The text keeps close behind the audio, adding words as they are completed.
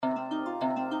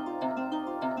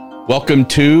Welcome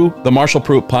to the Marshall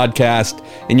Pruitt Podcast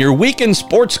and your weekend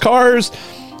sports cars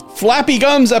Flappy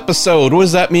Gums episode. What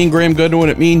does that mean, Graham Goodwin?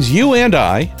 It means you and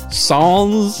I,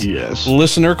 sans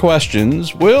listener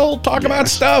questions, will talk about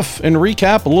stuff and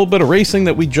recap a little bit of racing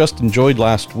that we just enjoyed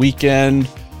last weekend.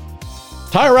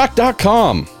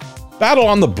 TireRack.com, Battle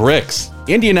on the Bricks,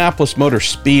 Indianapolis Motor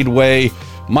Speedway,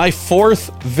 my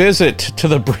fourth visit to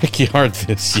the Brickyard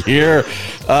this year.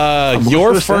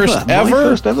 Your first ever? My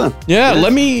first ever. Yeah, yes.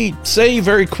 Let me say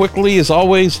very quickly, as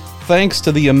always, thanks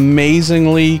to the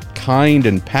amazingly kind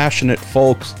and passionate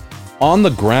folks on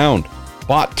the ground.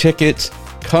 Bought tickets,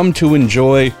 come to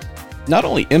enjoy not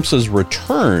only IMSA's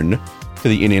return to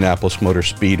the Indianapolis Motor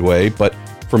Speedway, but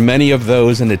for many of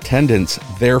those in attendance,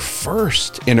 their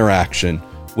first interaction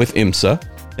with IMSA.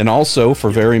 And also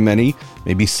for very many,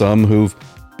 maybe some who've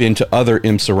been to other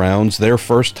IMSA rounds, their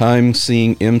first time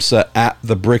seeing IMSA at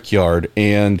the Brickyard.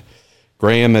 And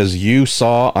Graham, as you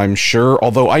saw, I'm sure,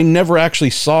 although I never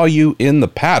actually saw you in the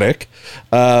paddock,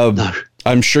 No.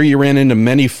 I'm sure you ran into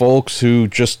many folks who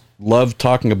just loved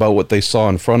talking about what they saw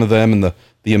in front of them and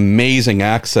the amazing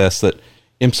access that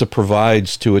IMSA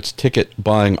provides to its ticket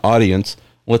buying audience.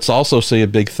 Let's also say a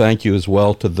big thank you as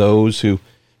well to those who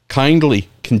kindly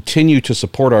continue to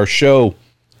support our show,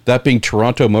 that being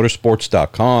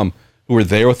TorontoMotorsports.com, who were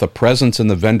there with a presence in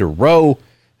the vendor row,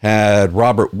 had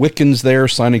Robert Wickens there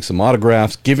signing some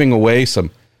autographs, giving away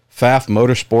some Pfaff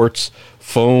Motorsports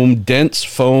dense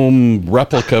foam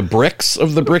replica bricks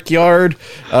of the Brickyard,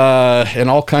 and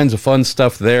all kinds of fun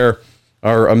stuff there.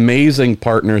 Our amazing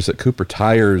partners at Cooper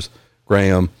Tires,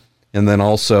 Graham, and then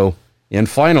also, and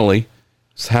finally,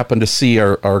 just happened to see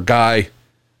our guy,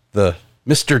 the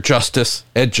Mr. Justice,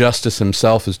 Ed Justice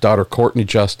himself, his daughter Courtney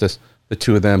Justice, the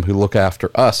two of them who look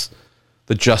after us,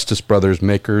 the Justice Brothers,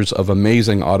 makers of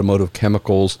amazing automotive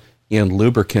chemicals and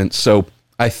lubricants. So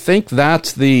I think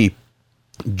that's the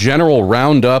general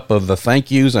roundup of the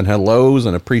thank yous and hellos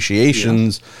and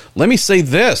appreciations. Yeah. Let me say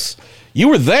this. You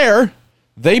were there.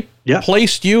 They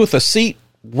placed you with a seat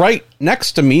right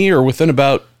next to me or within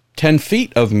about 10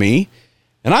 feet of me,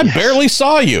 and I barely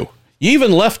saw you. You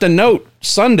even left a note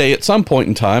Sunday at some point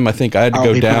in time. I think I had to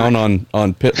go down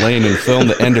on pit lane and film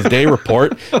the end of day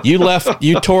report.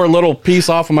 You tore a little piece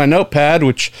off of my notepad,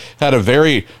 which had a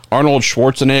very Arnold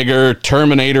Schwarzenegger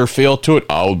Terminator feel to it.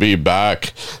 I'll be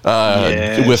back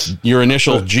with your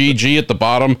initial GG at the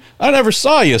bottom. I never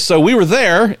saw you. So we were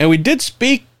there and we did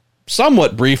speak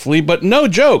somewhat briefly, but no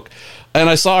joke. And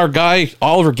I saw our guy,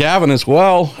 Oliver Gavin, as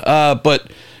well.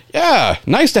 But yeah,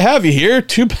 nice to have you here.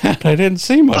 Too bad I didn't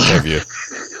see much of you.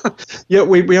 Yeah,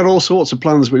 we had all sorts of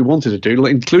plans we wanted to do,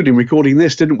 including recording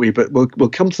this, didn't we? But we'll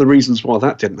come to the reasons why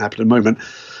that didn't happen in a moment.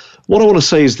 What I want to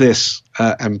say is this,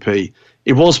 MP.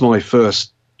 It was my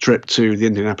first trip to the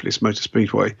Indianapolis Motor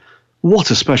Speedway.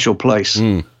 What a special place.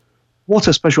 What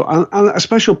a special, and a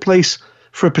special place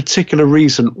for a particular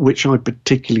reason, which I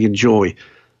particularly enjoy.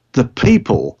 The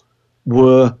people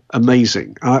were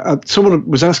amazing. Someone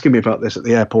was asking me about this at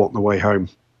the airport on the way home,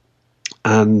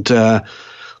 and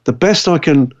the best I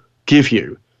can give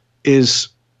you is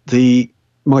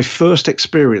my first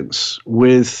experience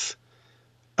with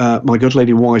my good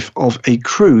lady wife of a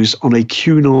cruise on a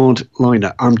Cunard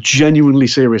liner. I'm genuinely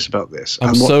serious about this.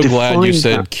 I'm so glad you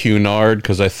said Cunard,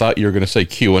 because I thought you were going to say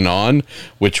QAnon,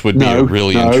 which would be a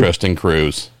really interesting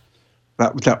cruise.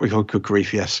 That would go good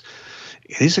grief, yes.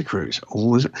 It is a cruise.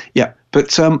 Yeah,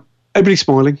 but everybody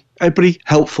smiling, everybody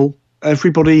helpful,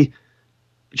 everybody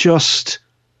just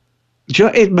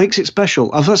it makes it special.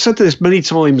 I've said this many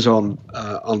times on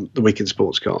the Weekend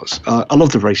Sports Cars. I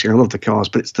love the racing, I love the cars,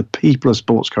 but it's the people of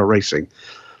sports car racing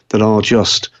that are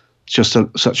just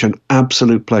such an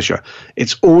absolute pleasure.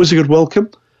 It's always a good welcome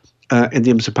in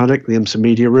the IMSA paddock, the IMSA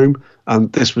media room,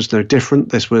 and this was no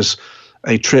different. This was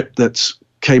a trip that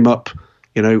came up,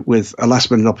 with a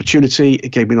last-minute opportunity. It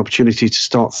gave me an opportunity to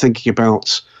start thinking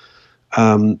about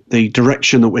the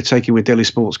direction that we're taking with Daily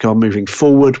Sports Car moving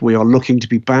forward. We are looking to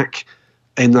be back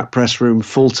in that press room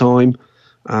full-time,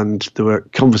 and there were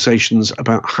conversations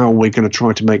about how we're going to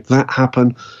try to make that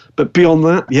happen. But beyond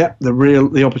that,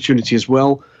 the opportunity as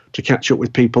well to catch up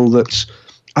with people that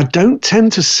I don't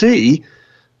tend to see,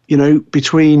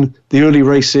 between the early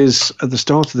races at the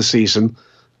start of the season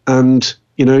and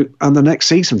the next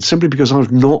season, simply because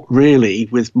I've not really,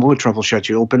 with my travel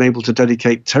schedule, been able to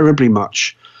dedicate terribly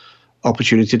much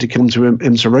opportunity to come to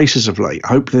IMSA races of late.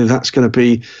 Hopefully that's going to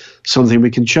be something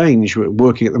we can change. We're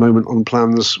working at the moment on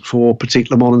plans for Petit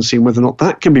Le Mans and seeing whether or not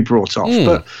that can be brought off.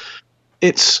 But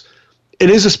it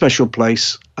is a special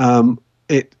place.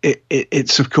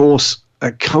 It's of course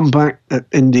a comeback at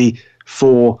Indy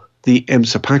for the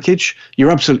IMSA package.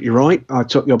 You're absolutely right. I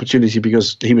took the opportunity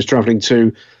because he was travelling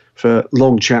too for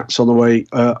long chats on the way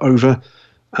over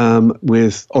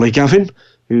with Ollie Gavin,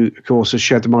 who, of course, has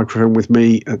shared the microphone with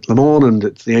me at Le Mans and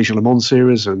at the Asia Le Mans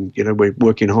series. And, we're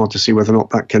working hard to see whether or not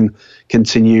that can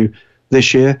continue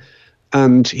this year.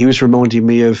 And he was reminding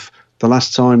me of the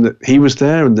last time that he was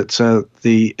there and that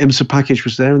the IMSA package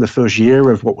was there in the first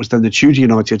year of what was then the Tudor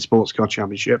United Sports Car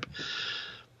Championship.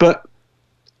 But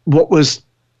what was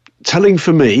telling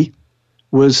for me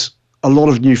was a lot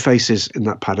of new faces in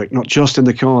that paddock, not just in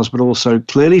the cars, but also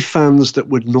clearly fans that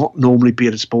would not normally be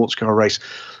at a sports car race.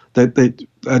 The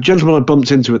gentleman I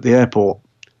bumped into at the airport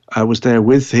was there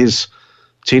with his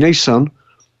teenage son,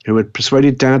 who had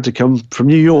persuaded Dad to come from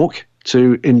New York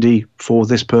to Indy for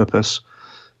this purpose.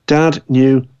 Dad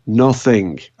knew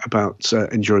nothing about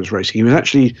endurance racing. He was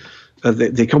actually,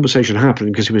 the conversation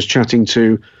happened because he was chatting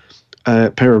to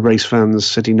a pair of race fans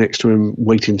sitting next to him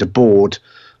waiting to board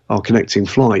our connecting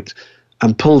flight,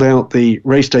 and pulled out the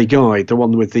race day guide, the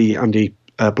one with the Andy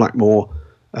Blackmore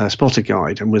spotter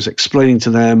guide, and was explaining to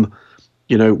them,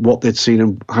 what they'd seen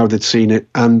and how they'd seen it.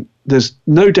 And there's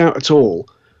no doubt at all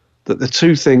that the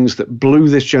two things that blew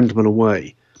this gentleman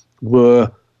away were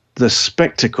the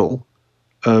spectacle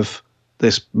of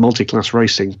this multi-class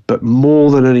racing, but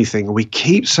more than anything, and we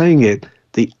keep saying it,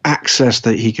 the access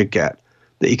that he could get,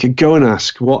 that he could go and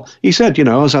ask what he said.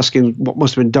 I was asking what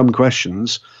must have been dumb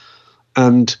questions,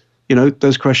 and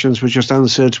those questions were just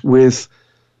answered with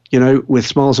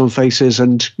smiles on faces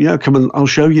and come and I'll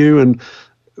show you. And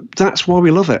that's why we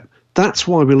love it. That's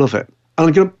why we love it. And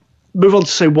I'm going to move on to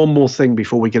say one more thing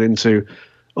before we get into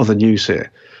other news here.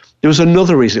 There was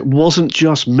another reason. It wasn't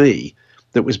just me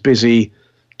that was busy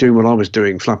doing what I was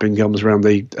doing, flapping gums around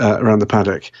the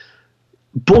paddock.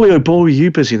 Boy, oh boy, were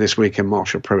you busy this weekend,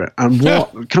 Marshall Pruitt. And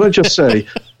what can I just say,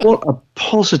 what a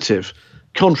positive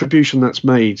contribution that's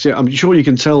made. So I'm sure you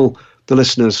can tell the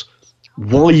listeners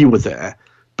why you were there,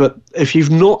 but if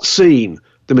you've not seen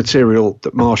the material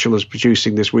that Marshall is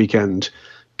producing this weekend,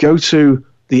 go to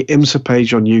the IMSA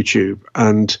page on YouTube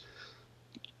and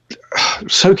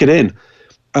soak it in.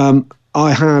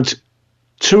 I had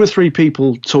 2 or 3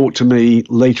 people talk to me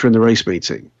later in the race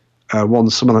meeting,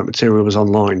 once some of that material was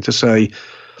online, to say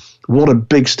what a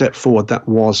big step forward that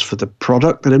was for the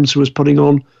product that IMSA was putting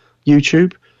on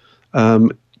YouTube. I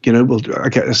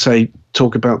get to say,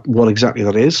 talk about what exactly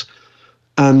that is,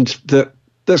 and that,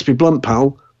 let's be blunt,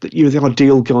 pal, that you're the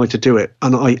ideal guy to do it.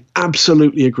 And I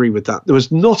absolutely agree with that. There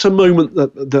was not a moment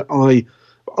that I,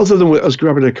 other than us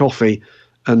grabbing a coffee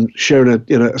and sharing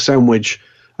a sandwich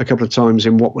a couple of times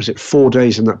in 4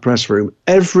 days in that press room.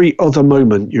 Every other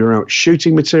moment you're out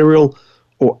shooting material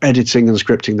or editing and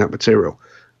scripting that material.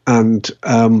 And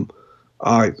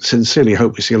I sincerely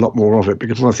hope we see a lot more of it,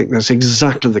 because I think that's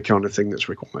exactly the kind of thing that's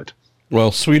required.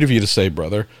 Well, sweet of you to say,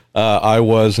 brother. I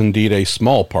was indeed a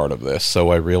small part of this, so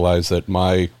I realize that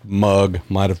my mug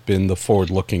might have been the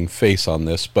forward-looking face on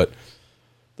this, but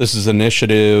this is an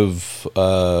initiative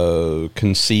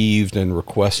conceived and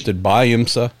requested by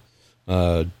IMSA,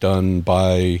 done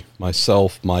by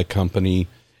myself, my company,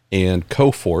 and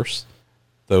Coforce.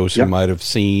 Those who might have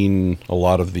seen a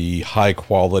lot of the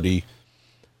high-quality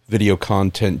video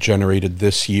content generated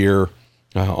this year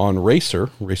on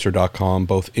Racer.com,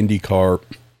 both IndyCar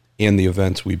and the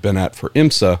events we've been at for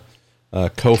IMSA.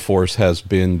 Coforce has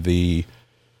been the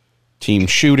team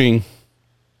shooting,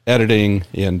 editing,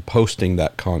 and posting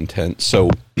that content.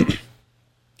 So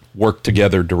work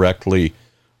together directly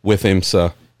with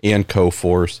IMSA and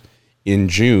Coforce in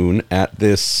June at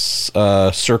this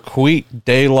Circuit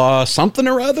de la something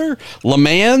or other, Le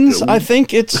Mans, I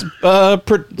think it's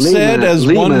said as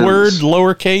one word,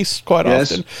 lowercase, quite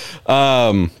often.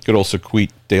 Good old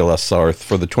Circuit de la Sarthe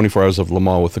for the 24 Hours of Le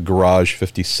Mans with the Garage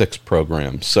 56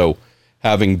 program. So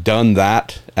having done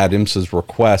that at IMSA's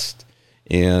request,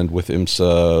 and with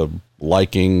IMSA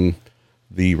liking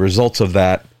the results of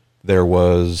that, there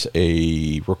was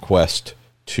a request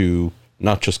to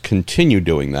not just continue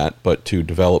doing that, but to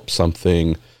develop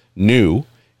something new.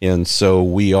 And so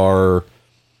we are,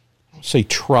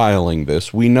 trialing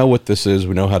this. We know what this is.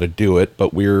 We know how to do it,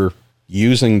 but we're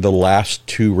using the last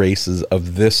 2 races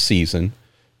of this season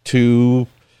to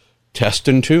test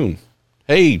and tune.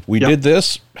 Hey, we did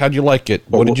this. How'd you like it?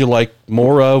 What did you like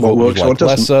more of? What would you like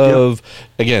less of?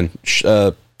 Again,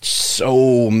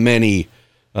 so many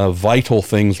vital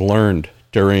things learned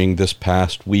during this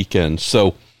past weekend.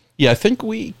 So, I think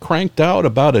we cranked out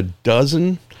about a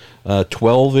dozen,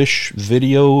 12-ish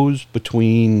videos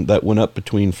that went up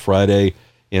between Friday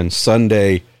and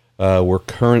Sunday. We're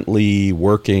currently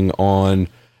working on,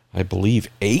 I believe,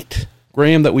 8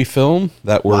 Graham, that we film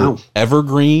that were Wow.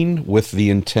 evergreen with the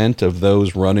intent of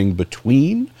those running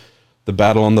between the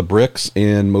Battle on the Bricks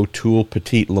and Motul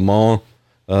Petit Le Mans,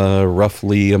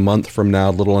 roughly a month from now,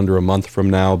 a little under a month from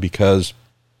now, because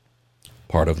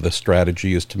part of the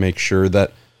strategy is to make sure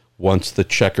that once the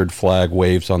checkered flag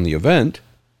waves on the event,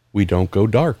 we don't go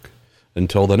dark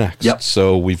until the next. Yep.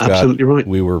 So we've Absolutely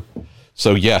got, right.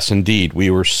 So yes, indeed, we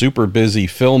were super busy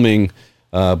filming,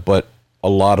 but a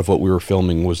lot of what we were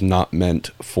filming was not meant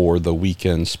for the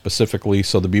weekend specifically.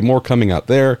 So there'll be more coming out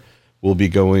there. We'll be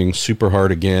going super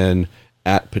hard again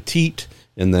at Petite,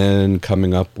 and then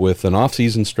coming up with an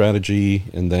off-season strategy,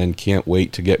 and then can't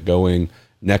wait to get going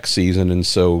next season. And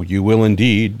so you will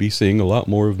indeed be seeing a lot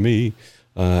more of me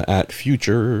at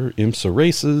future IMSA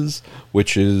races,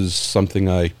 which is something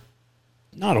I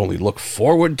not only look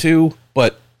forward to,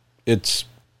 but it's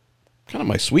kind of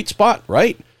my sweet spot,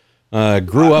 right?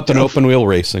 Grew up in open wheel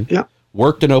racing. Yeah.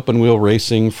 Worked in open wheel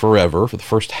racing forever for the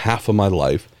first half of my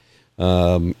life.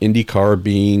 IndyCar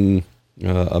being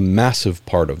a massive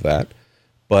part of that.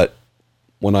 But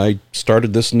when I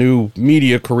started this new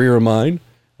media career of mine,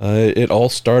 it all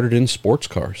started in sports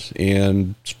cars.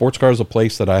 And sports cars is a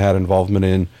place that I had involvement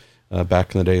in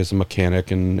back in the day as a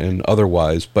mechanic and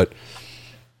otherwise. But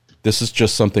this is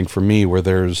just something for me where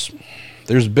there's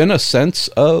been a sense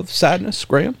of sadness,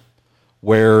 Graham,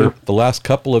 where the last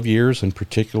couple of years, in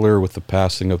particular with the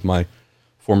passing of my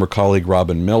former colleague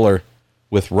Robin Miller,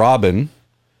 with Robin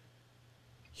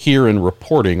here in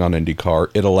reporting on IndyCar,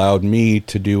 it allowed me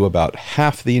to do about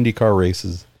half the IndyCar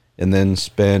races and then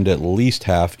spend at least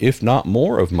half, if not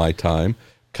more, of my time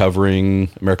covering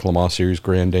American Le Mans Series,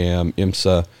 Grand Am,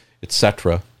 IMSA,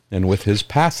 etc. And with his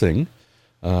passing,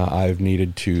 I've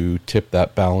needed to tip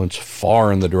that balance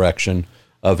far in the direction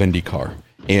of IndyCar.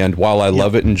 And while I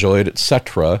love it, enjoy it,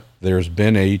 etc., there's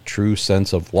been a true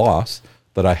sense of loss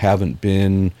that I haven't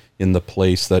been in the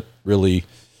place that really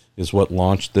is what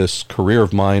launched this career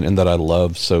of mine and that I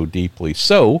love so deeply.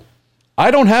 So I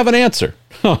don't have an answer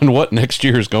on what next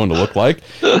year is going to look like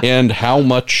and how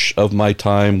much of my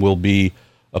time will be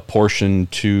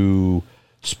apportioned to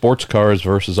sports cars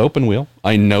versus open wheel.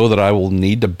 I know that I will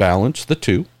need to balance the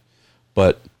two,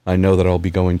 but I know that I'll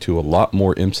be going to a lot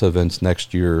more IMSA events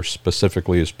next year,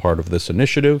 specifically as part of this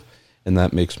initiative, and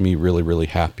that makes me really, really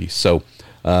happy. So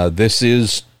this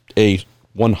is a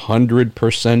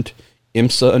 100%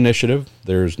 IMSA initiative.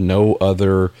 There's no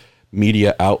other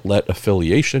media outlet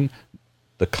affiliation.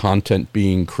 The content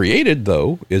being created,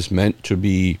 though, is meant to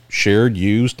be shared,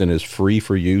 used, and is free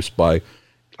for use by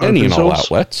any and all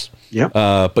outlets. Yep.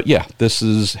 But yeah, this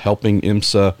is helping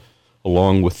IMSA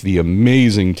along with the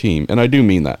amazing team, and I do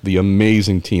mean that, the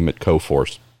amazing team at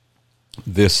Coforce.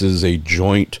 This is a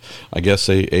joint, I guess,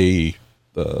 a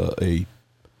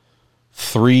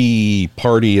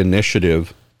three-party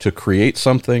initiative to create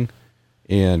something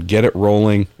and get it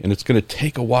rolling, and it's going to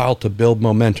take a while to build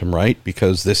momentum, right?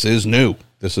 Because this is new.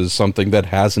 This is something that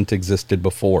hasn't existed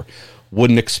before.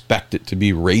 Wouldn't expect it to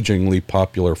be ragingly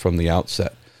popular from the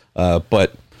outset.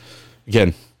 But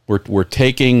again, we're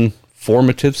taking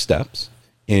formative steps,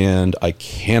 and I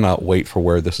cannot wait for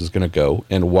where this is going to go.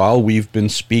 And while we've been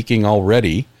speaking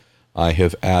already, I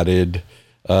have added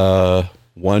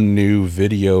one new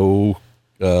video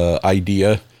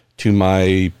idea to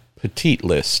my petite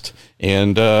list,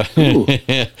 and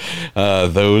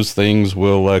those things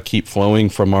will keep flowing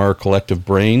from our collective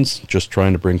brains, just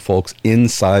trying to bring folks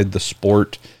inside the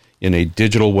sport in a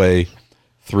digital way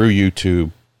through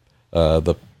YouTube,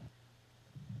 the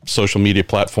social media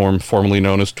platform formerly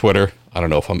known as Twitter. I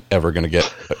don't know if I'm ever going to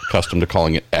get accustomed to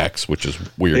calling it X, which is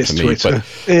weird to me. Twitter. But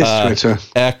it's Twitter.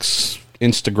 X,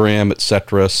 Instagram,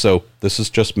 etc. So this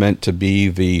is just meant to be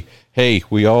the, hey,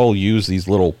 we all use these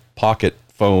little pocket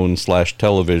phone /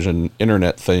 television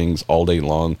internet things all day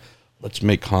long. Let's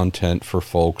make content for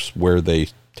folks where they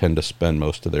tend to spend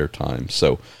most of their time.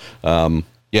 So,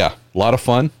 yeah, a lot of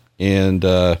fun. And,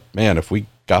 man, if we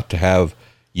got to have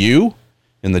you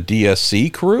and the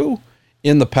DSC crew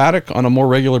in the paddock on a more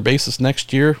regular basis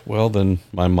next year, well, then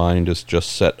my mind is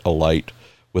just set alight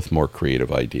with more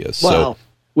creative ideas. Well,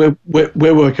 so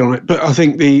we're working on it, but I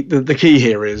think the key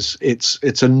here is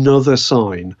it's another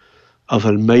sign of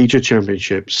a major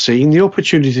championship, seeing the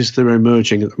opportunities that are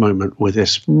emerging at the moment with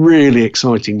this really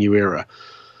exciting new era,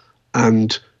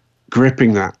 and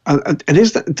gripping that. And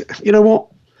is that, you know what?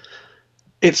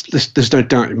 There's no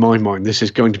doubt in my mind this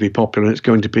is going to be popular. It's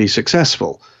going to be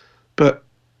successful, but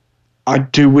I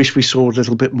do wish we saw a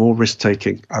little bit more risk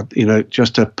taking.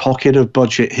 Just a pocket of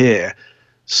budget here.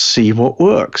 See what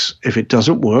works. If it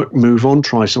doesn't work, move on,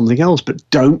 try something else. But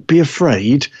don't be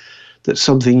afraid that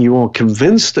something you are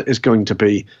convinced that is going to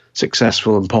be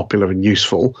successful and popular and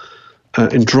useful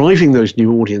in driving those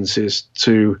new audiences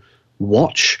to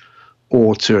watch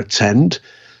or to attend,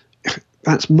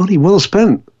 that's money well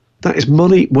spent. That is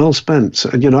money well spent.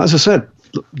 And, as I said,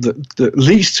 the at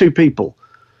least two people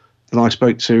that I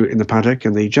spoke to in the paddock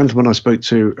and the gentleman I spoke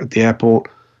to at the airport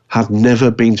had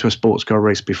never been to a sports car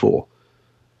race before.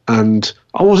 And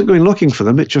I wasn't going looking for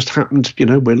them. It just happened,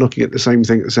 we're looking at the same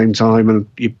thing at the same time, and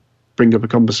you bring up a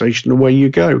conversation, away you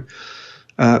go.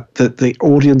 That the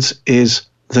audience is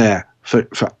there. For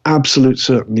absolute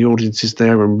certain, the audience is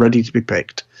there and ready to be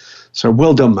picked. So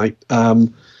well done, mate.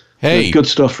 Hey, good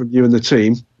stuff from you and the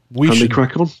team. Can we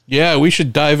crack on? Yeah, we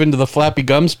should dive into the flappy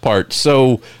gums part.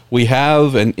 So we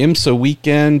have an IMSA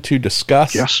weekend to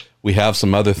discuss. Yes. We have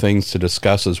some other things to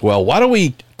discuss as well. Why don't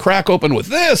we crack open with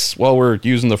this? Well, we're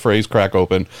using the phrase crack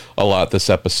open a lot this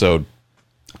episode.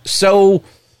 So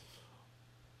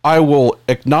I will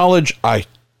acknowledge I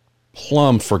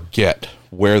plumb forget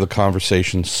where the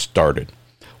conversation started.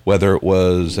 Whether it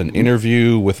was an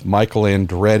interview with Michael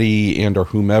Andretti and or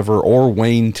whomever, or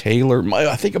Wayne Taylor.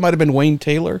 I think it might have been Wayne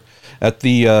Taylor at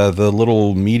the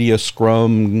little media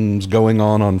scrums going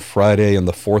on Friday on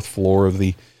the 4th floor of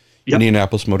the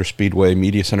Indianapolis Motor Speedway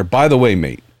Media Center. By the way,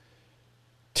 mate,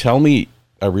 tell me,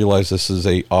 I realize this is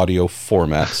a audio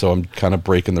format, so I'm kind of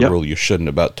breaking the rule you shouldn't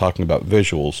about talking about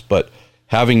visuals, but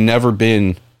having never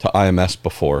been to IMS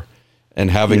before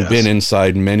and having been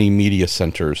inside many media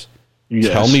centers,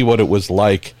 tell me what it was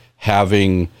like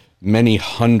having many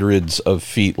hundreds of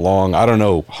feet long, I don't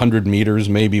know, 100 meters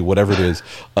maybe, whatever it is,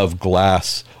 of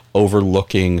glass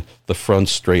overlooking the front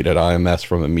straight at IMS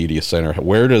from a media center.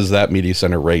 Where does that media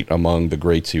center rate among the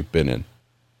greats you've been in?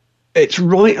 It's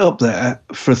right up there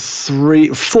for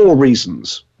 4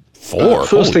 reasons. 4?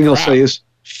 First thing I'll say is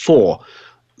 4.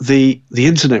 The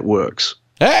internet works.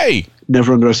 Hey!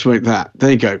 Never underestimate that.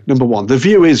 There you go. Number 1. The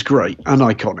view is great and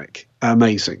iconic.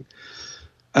 Amazing.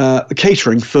 The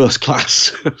catering, first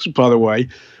class, by the way,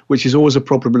 which is always a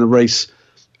problem in a race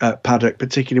paddock,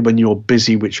 particularly when you're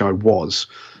busy, which I was.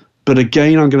 But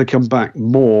again, I'm going to come back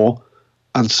more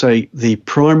and say the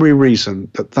primary reason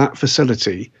that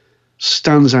facility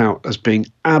stands out as being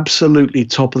absolutely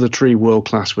top of the tree, world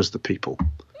class, was the people.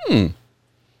 Can't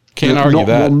argue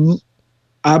that.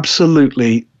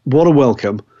 Absolutely, what a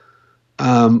welcome.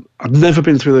 I've never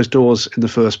been through those doors in the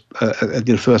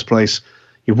first place.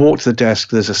 You walk to the desk.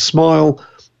 There's a smile.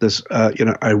 There's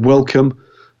a welcome.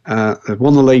 One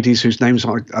of the ladies whose names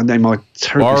I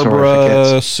terribly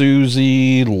Barbara,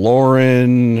 Susie,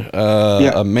 Lauren,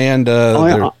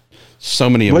 Amanda.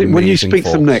 So many amazing when you speak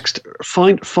folks. to them next,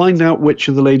 find out which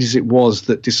of the ladies it was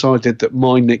that decided that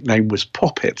my nickname was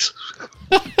Poppet.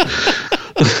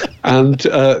 And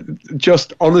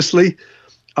just honestly,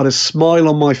 I had a smile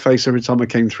on my face every time I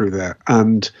came through there,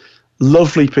 and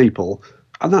lovely people,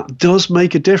 and that does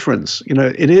make a difference.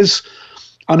 It is.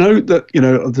 I know that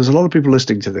there's a lot of people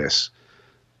listening to this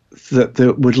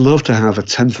that would love to have a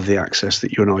tenth of the access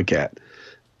that you and I get.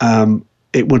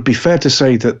 It would be fair to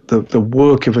say that the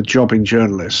work of a jobbing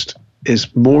journalist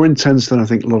is more intense than I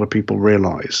think a lot of people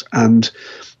realise, and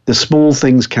the small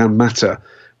things can matter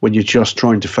when you're just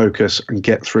trying to focus and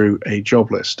get through a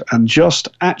job list. And just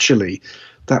actually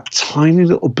that tiny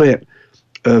little bit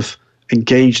of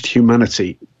engaged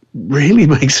humanity really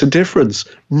makes a difference.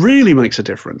 Really makes a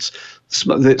difference.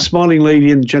 The smiling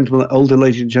lady and gentleman, older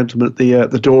lady and gentleman at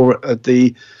the door at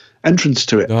the entrance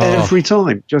to it every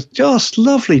time. Just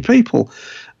lovely people.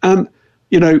 And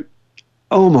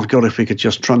oh my God, if we could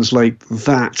just translate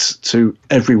that to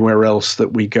everywhere else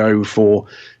that we go for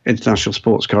international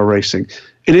sports car racing.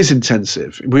 It is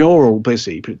intensive. We are all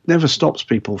busy, but it never stops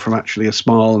people from actually a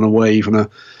smile and a wave and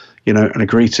a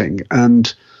greeting.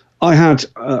 And I had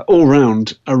all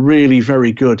round a really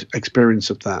very good experience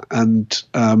of that. And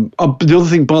the other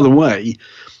thing, by the way,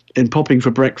 in popping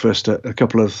for breakfast at a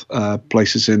couple of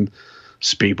places in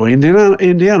Speedway,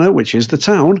 Indiana, which is the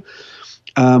town,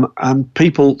 and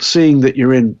people seeing that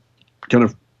you're in kind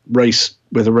of race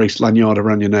with a race lanyard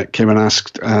around your neck came and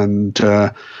asked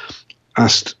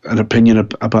an opinion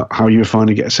about how you were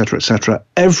finding it, etc., etc.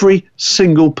 Every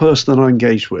single person that I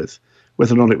engaged with,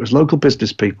 whether or not it was local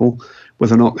business people,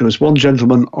 whether or not there was one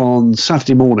gentleman on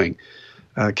Saturday morning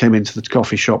came into the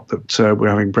coffee shop that we're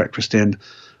having breakfast in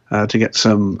to get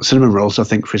some cinnamon rolls, I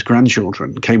think, for his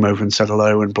grandchildren, came over and said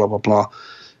hello and blah, blah, blah.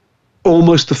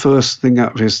 Almost the first thing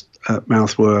out of his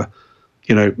mouth were,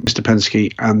 Mr.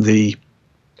 Penske and the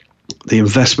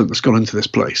investment that's gone into this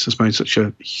place has made such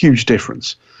a huge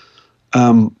difference.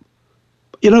 You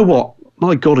know what?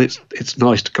 My God, it's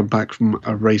nice to come back from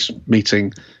a race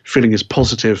meeting feeling as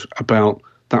positive about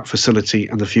that facility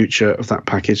and the future of that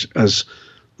package as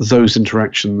those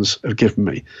interactions have given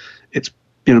me. It's,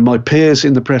 my peers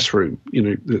in the press room,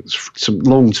 some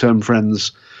long-term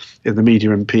friends in the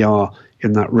media and PR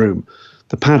in that room,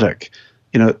 the paddock,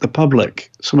 the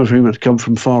public, some of whom had come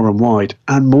from far and wide,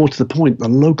 and more to the point, the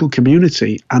local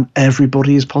community, and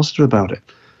everybody is positive about it.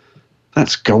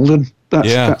 That's golden.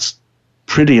 That's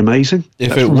pretty amazing. If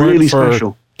That's it weren't really for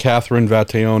special. Catherine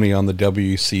Vattioni on the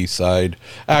WC side,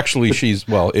 actually,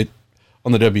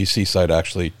 on the WC side,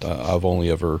 actually, I've only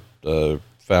ever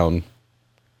found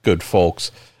good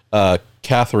folks.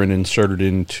 Catherine inserted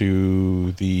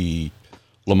into the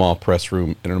Le Mans press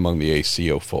room and among the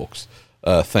ACO folks.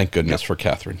 Thank goodness for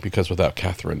Catherine, because without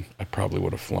Catherine, I probably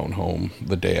would have flown home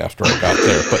the day after I got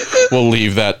there. But we'll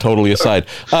leave that totally aside.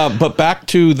 But back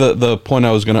to the point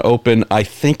I was going to open, I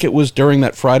think it was during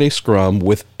that Friday scrum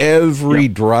with every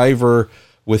driver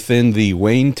within the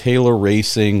Wayne Taylor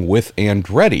Racing with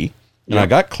Andretti. And I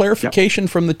got clarification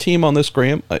from the team on this,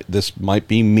 Graham. This might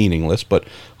be meaningless, but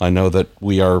I know that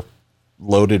we are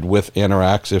loaded with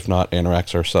Anarax, if not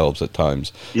Anarax ourselves at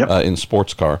times, in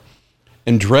sports car.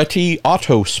 Andretti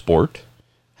Autosport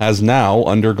has now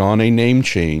undergone a name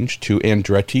change to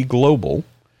Andretti Global.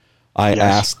 I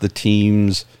asked the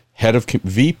team's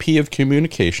VP of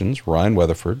Communications, Ryan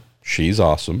Weatherford. She's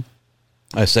awesome.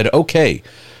 I said, okay,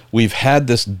 we've had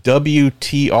this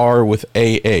WTR with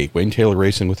AA, Wayne Taylor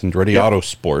Racing with Andretti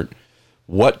Autosport.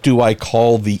 What do I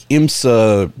call the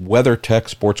IMSA WeatherTech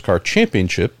Sports Car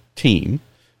Championship team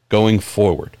going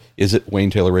forward? Is it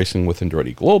Wayne Taylor Racing with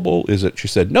Andretti Global? She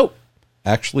said, nope.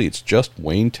 Actually, it's just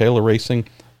Wayne Taylor Racing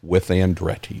with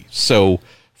Andretti. So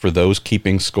for those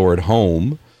keeping score at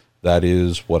home, that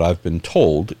is what I've been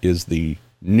told is the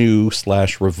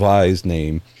new/revised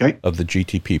name of the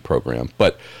GTP program.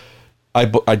 But I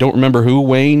don't remember who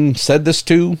Wayne said this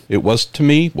to. It was to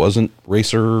me, wasn't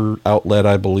Racer Outlet,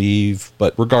 I believe.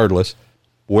 But regardless,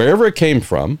 wherever it came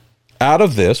from, out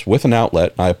of this with an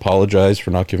outlet, I apologize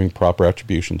for not giving proper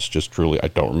attributions. Just truly, I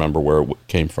don't remember where it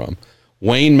came from.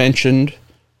 Wayne mentioned,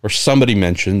 or somebody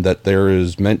mentioned, that there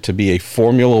is meant to be a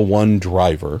Formula One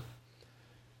driver.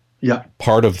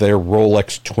 Part of their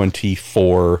Rolex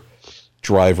 24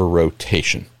 driver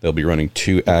rotation. They'll be running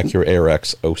 2 Acura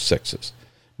ARX 06s.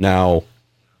 Now,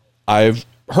 I've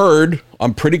heard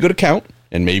on pretty good account,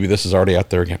 and maybe this is already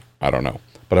out there again, I don't know,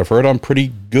 but I've heard on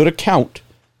pretty good account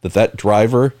that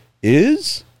driver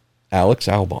is Alex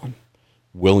Albon,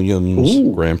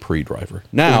 Williams Grand Prix driver.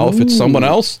 Now, if it's someone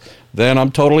else, then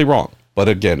I'm totally wrong. But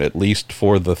again, at least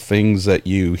for the things that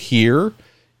you hear,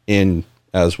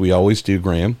 as we always do,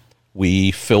 Graham,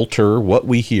 we filter what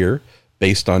we hear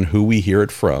based on who we hear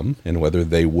it from and whether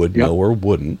they would know or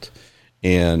wouldn't.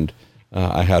 And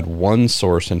I had one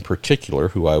source in particular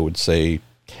who I would say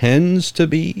tends to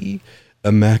be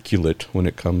immaculate when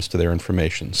it comes to their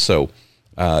information. So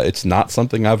it's not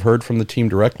something I've heard from the team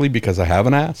directly because I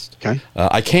haven't asked.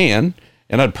 I can,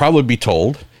 and I'd probably be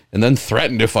told, and then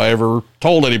threatened if I ever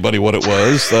told anybody what it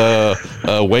was.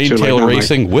 Wayne Taylor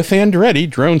Racing with Andretti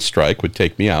drone strike would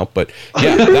take me out. But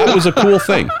yeah, that was a cool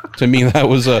thing to me. I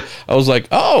was like,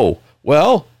 oh,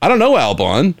 well, I don't know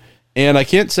Albon, and I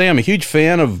can't say I'm a huge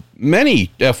fan of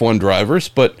many F1 drivers,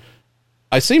 but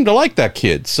I seem to like that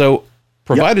kid. So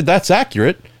provided that's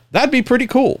accurate, that'd be pretty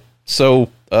cool. So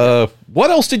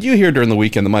what else did you hear during the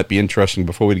weekend that might be interesting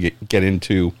before we get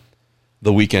into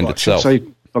the weekend itself? I should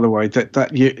say, by the way,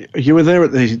 that you were there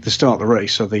at the start of the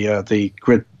race, so the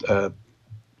grid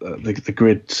the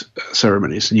grid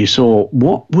ceremonies, and you saw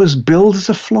what was billed as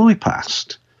a fly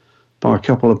past by a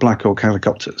couple of Black Hawk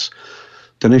helicopters.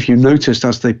 Then, if you noticed,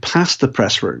 as they passed the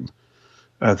press room,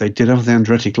 they did have the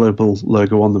Andretti Global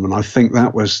logo on them, and I think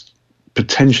that was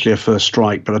potentially a first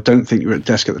strike, but I don't think you were at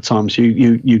desk at the time, so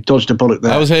you dodged a bullet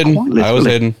there. I was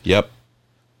hidden. Yep.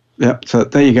 So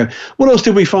there you go. What else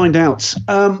did we find out?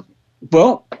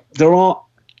 Well, there are,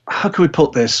 how can we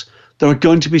put this? There are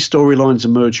going to be storylines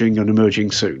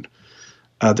emerging soon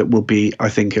that will be, I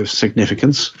think, of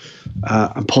significance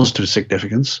and positive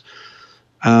significance.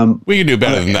 We can do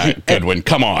better than that, Goodwin.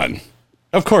 Come on.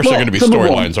 Of course there are going to be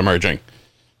storylines emerging.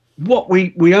 What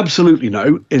we absolutely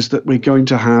know is that we're going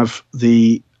to have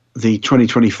the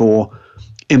 2024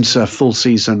 IMSA full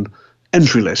season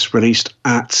entry list released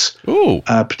at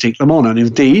Petit Le Mans. And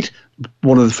indeed,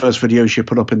 one of the first videos you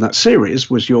put up in that series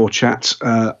was your chat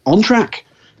on track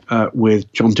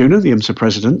with John Doonan, the IMSA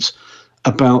president,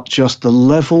 about just the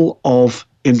level of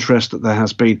interest that there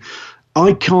has been.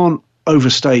 I can't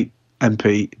overstate,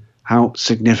 MP, how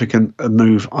significant a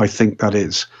move I think that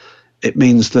is. It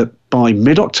means that by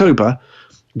mid-October,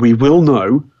 we will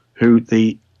know who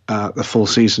the full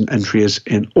season entry is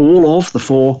in all of the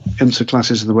 4 IMSA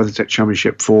classes in the WeatherTech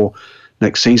Championship for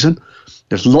next season.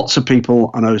 There's lots of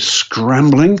people I know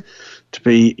scrambling to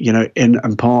be, in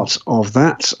and part of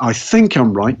that. I think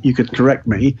I'm right. You could correct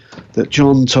me. That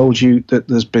John told you that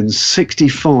there's been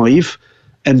 65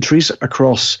 entries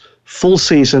across full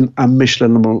season and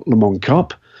Michelin Le Mans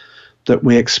Cup. That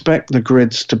we expect the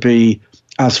grids to be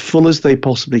as full as they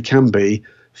possibly can be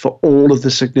for all of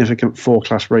the significant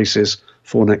 4-class races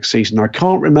for next season. I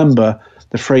can't remember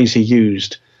the phrase he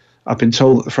used. I've been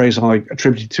told that the phrase I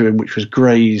attributed to him, which was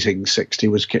grazing 60,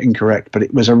 was incorrect, but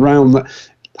it was around the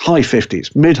high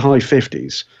 50s, mid-high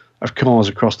 50s of cars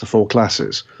across the 4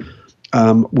 classes,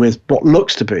 with what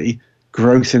looks to be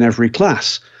growth in every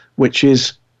class, which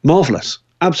is marvellous,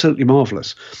 absolutely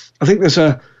marvellous. I think there's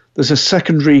a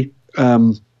secondary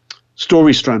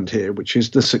story strand here, which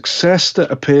is the success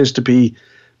that appears to be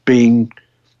being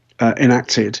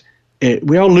enacted.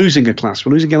 We are losing a class.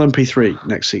 We're losing LMP3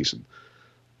 next season.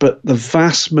 But the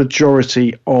vast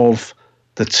majority of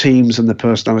the teams and the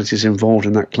personalities involved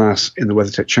in that class in the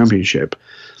WeatherTech Championship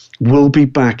will be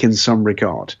back in some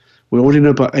regard. We already know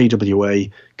about AWA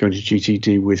going to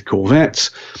GTD with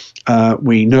Corvettes.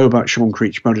 We know about Sean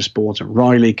Creech Motorsport and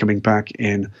Riley coming back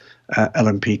in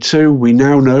LMP2. We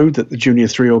now know that the Junior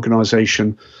 3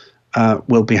 organisation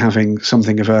will be having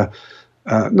something of a,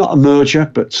 not a merger,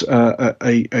 but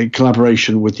a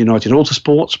collaboration with United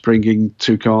Autosports, bringing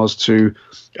 2 cars to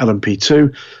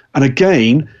LMP2. And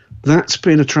again, that's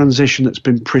been a transition that's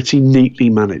been pretty neatly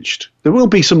managed. There will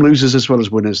be some losers as well as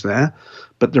winners there,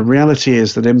 but the reality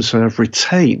is that IMSA have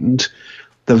retained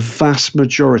the vast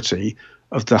majority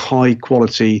of the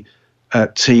high-quality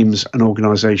teams and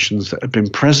organisations that have been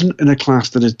present in a class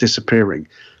that is disappearing.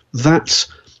 That's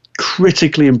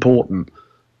critically important,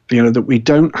 that we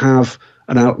don't have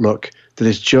an outlook that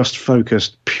is just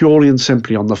focused purely and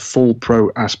simply on the full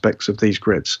pro aspects of these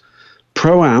grids.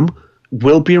 Pro-Am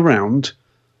will be around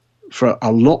for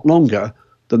a lot longer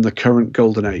than the current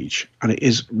golden age. And it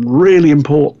is really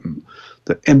important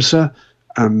that IMSA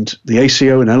and the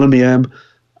ACO and LMEM,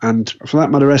 and for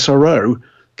that matter SRO,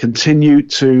 continue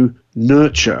to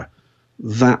nurture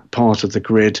that part of the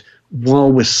grid while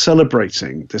we're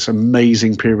celebrating this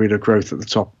amazing period of growth at the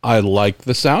top. I like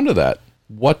the sound of that.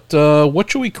 What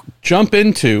should we jump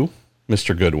into,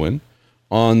 Mr. Goodwin,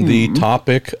 on the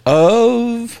topic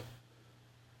of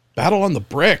Battle on the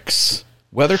Bricks?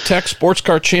 WeatherTech Sports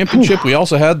Car Championship. We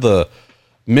also had the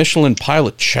Michelin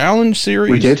Pilot Challenge Series.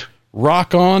 We did.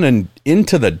 Rock On and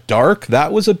Into the Dark.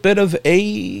 That was a bit of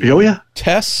a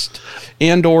test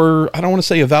or I don't want to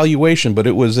say evaluation, but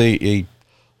it was a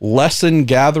lesson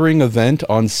gathering event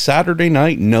on Saturday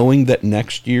night, knowing that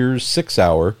next year's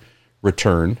 6-hour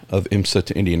return of IMSA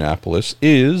to Indianapolis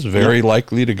is very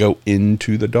likely to go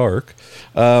into the dark.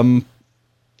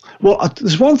 Well,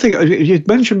 there's one thing. You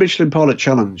mentioned Michelin Pilot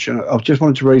Challenge. I just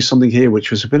wanted to raise something here, which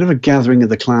was a bit of a gathering of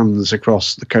the clans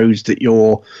across the codes that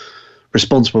you're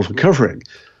responsible for covering.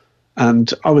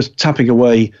 And I was tapping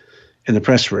away in the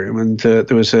press room, and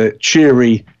there was a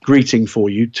cheery greeting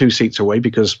for you 2 seats away,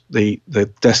 because the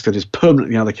desk that is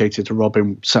permanently allocated to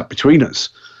Robin sat between us.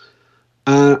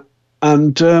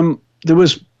 And there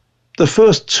was the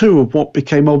first 2 of what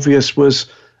became obvious was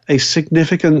a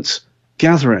significant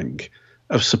gathering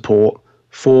of support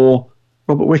for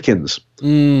Robert Wickens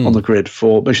on the grid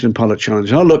for Michelin Pilot Challenge.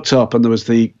 And I looked up, and there was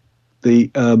the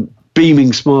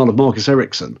beaming smile of Marcus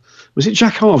Ericsson. Was it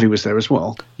Jack Harvey was there as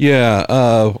well? Yeah,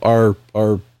 our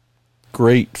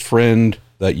great friend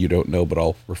that you don't know, but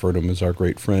I'll refer to him as our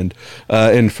great friend,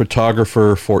 and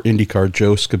photographer for IndyCar,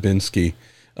 Joe Skabinski.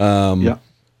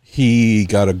 He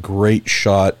got a great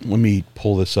shot. Let me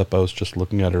pull this up. I was just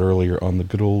looking at it earlier on the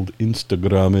good old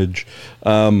Instagramage.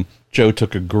 Joe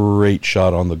took a great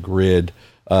shot on the grid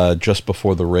just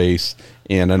before the race,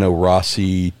 and I know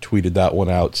Rossi tweeted that one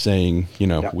out saying,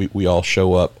 we all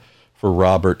show up for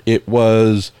Robert. It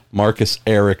was Marcus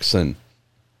Ericsson.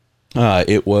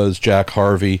 It was Jack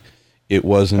Harvey. It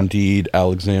was indeed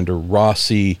Alexander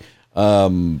Rossi.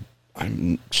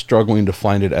 I'm struggling to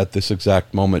find it at this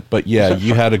exact moment, but yeah,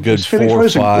 you had a good 4 or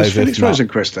 5. Was Felix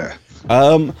Rosenquist there?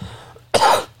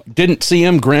 Didn't see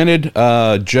him. Granted,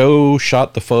 Joe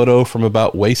shot the photo from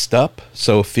about waist up,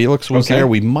 so if Felix was there,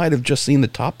 we might have just seen the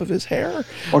top of his hair.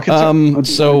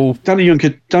 So Danny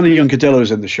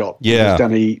Juncadello's in the shot. Yeah,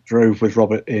 Danny drove with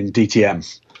Robert in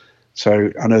DTM,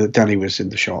 so I know that Danny was in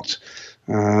the shot.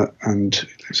 And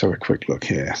let's have a quick look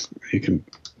here. You can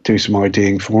do some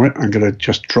IDing for it. I'm going to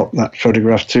just drop that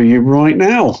photograph to you right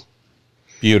now.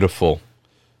 Beautiful.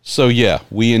 So yeah,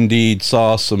 we indeed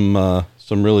saw some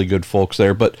really good folks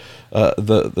there. But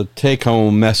the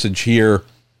take-home message here,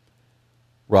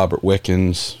 Robert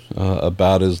Wickens,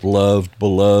 about as loved,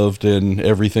 beloved, and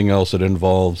everything else that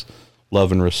involves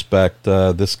love and respect.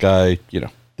 This guy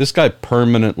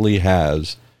permanently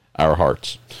has our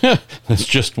hearts. That's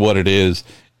just what it is.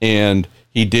 And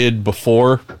he did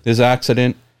before his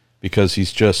accident because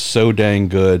he's just so dang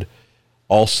good.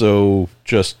 Also,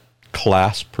 just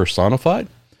class personified.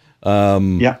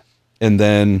 Yeah. And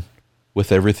then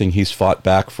with everything he's fought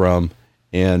back from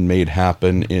and made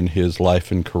happen in his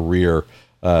life and career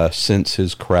since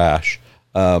his crash.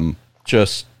 Connor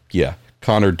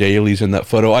Daly's in that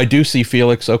photo. I do see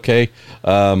Felix, okay.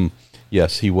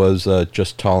 Yes, he was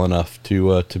just tall enough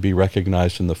to be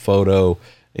recognized in the photo,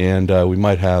 and we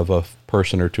might have a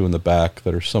person or two in the back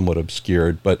that are somewhat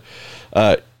obscured. But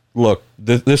look,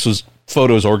 this was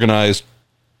photos organized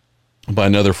by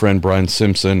another friend, Brian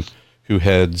Simpson, who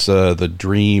heads the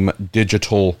Dream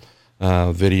Digital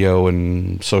video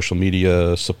and social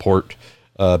media support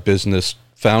business,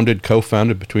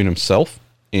 co-founded between himself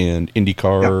and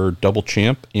IndyCar double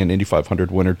champ and Indy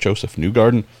 500 winner Joseph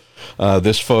Newgarden.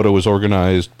 This photo was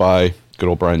organized by good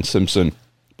old Brian Simpson.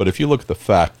 But if you look at the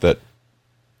fact that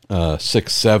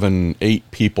 6, 7,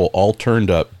 8 people all turned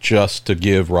up just to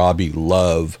give Robbie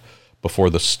love before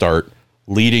the start,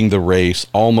 leading the race,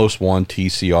 almost won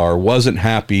TCR, wasn't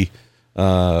happy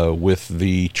with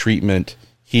the treatment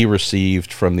he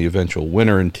received from the eventual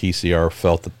winner in TCR,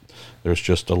 felt that there's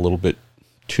just a little bit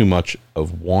too much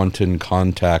of wanton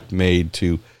contact made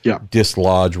to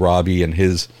dislodge Robbie and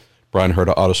his Brian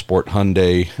Herta Autosport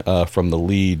Hyundai from the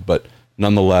lead. But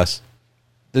nonetheless,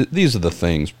 these are the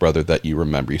things, brother, that you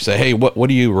remember. You say, hey, what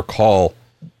do you recall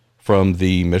from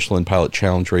the Michelin Pilot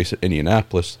Challenge race at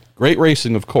Indianapolis? Great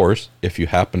racing, of course. If you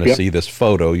happen to see this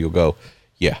photo, you'll go,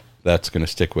 yeah, that's going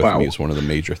to stick with me as one of the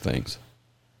major things.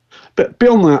 But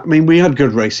beyond that, I mean, we had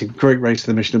good racing, great race,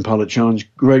 the Michelin Pilot Challenge,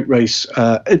 great race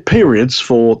at periods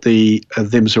for the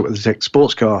IMSA with the Tech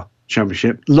Sports Car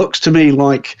Championship. Looks to me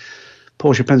like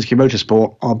Porsche Penske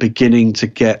Motorsport are beginning to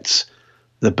get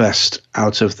the best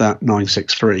out of that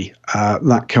 963.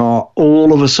 That car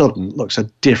all of a sudden looks a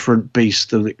different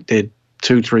beast than it did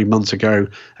 2-3 months ago.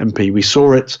 MP, we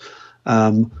saw it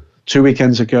 2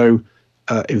 weekends ago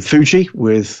in Fuji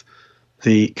with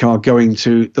the car going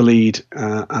to the lead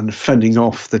and fending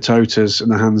off the Toyotas in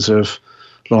the hands of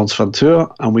Lance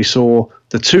Ventura. And we saw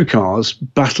the two cars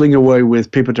battling away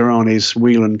with Pipo Derani's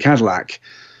Whelen Cadillac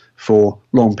for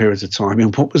long periods of time.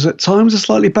 And what was at times a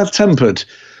slightly bad-tempered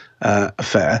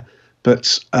affair.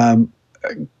 But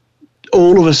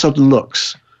all of a sudden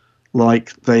looks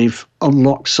like they've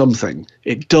unlocked something.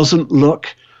 It doesn't look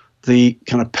the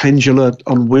kind of pendular,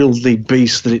 unwieldy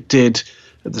beast that it did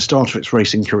at the start of its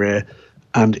racing career.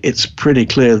 And it's pretty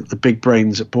clear that the big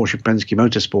brains at Porsche Penske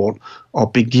Motorsport are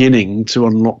beginning to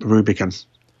unlock the Rubicon.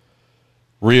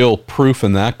 Real proof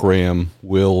in that, Graham,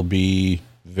 will be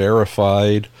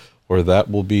verified, or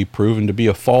that will be proven to be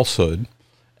a falsehood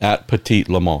at Petit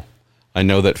Le Mans. I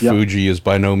know that Fuji is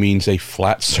by no means a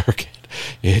flat circuit.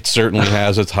 It certainly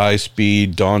has its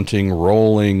high-speed, daunting,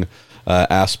 rolling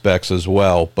aspects as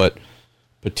well. But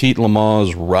Petit Le Mans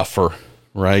is rougher,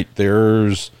 right?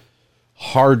 There's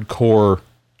hardcore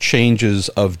changes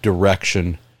of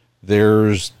direction.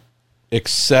 There's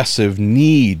excessive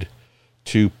need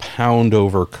to pound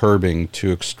over curbing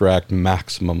to extract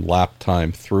maximum lap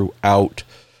time throughout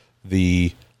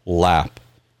the lap.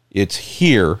 It's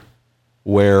here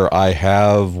where I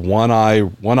have one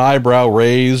eyebrow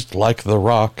raised like The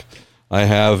Rock. I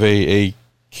have a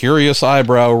curious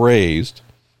eyebrow raised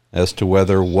as to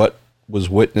whether what was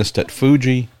witnessed at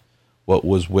Fuji, what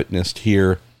was witnessed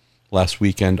here last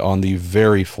weekend on the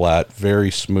very flat,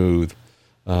 very smooth,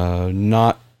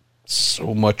 not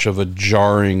so much of a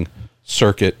jarring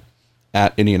circuit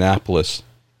at Indianapolis,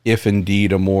 if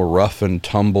indeed a more rough and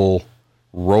tumble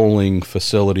rolling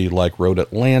facility like Road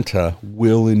Atlanta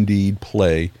will indeed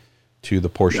play to the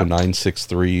Porsche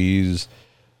 963's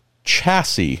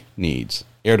chassis needs.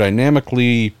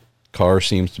 Aerodynamically, car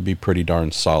seems to be pretty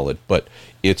darn solid, but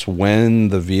it's when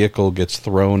the vehicle gets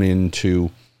thrown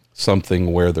into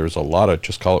something where there's a lot of,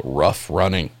 just call it rough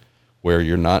running, where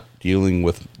you're not dealing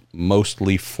with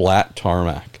mostly flat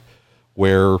tarmac,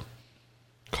 where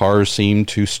cars seem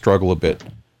to struggle a bit.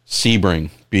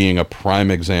 Sebring being a prime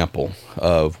example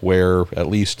of where, at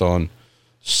least on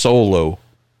solo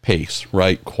pace,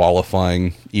 right,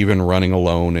 qualifying, even running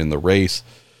alone in the race,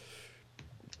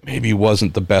 maybe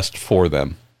wasn't the best for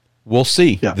them. We'll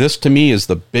see. Yeah. This, to me, is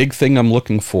the big thing I'm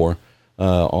looking for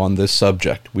on this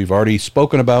subject. We've already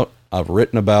spoken about, I've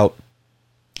written about,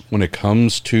 when it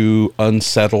comes to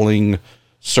unsettling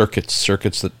circuits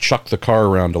that chuck the car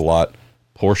around a lot,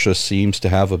 Porsche seems to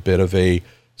have a bit of a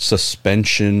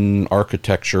suspension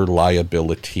architecture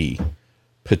liability.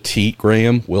 Petit,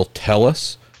 Graham, will tell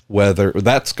us whether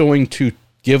that's going to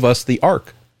give us the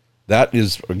arc. That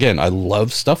is, again, I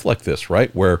love stuff like this,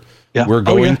 right? Where we're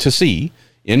going to see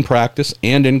in practice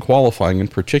and in qualifying in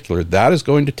particular, that is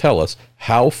going to tell us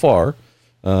how far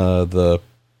the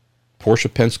Porsche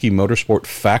Penske Motorsport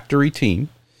factory team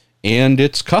and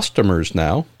its customers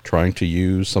now, trying to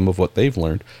use some of what they've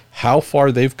learned, how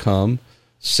far they've come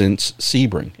since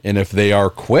Sebring. And if they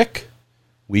are quick,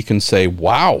 we can say,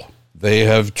 wow, they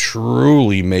have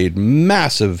truly made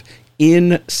massive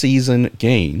in-season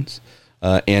gains.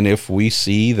 And if we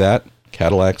see that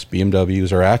Cadillacs,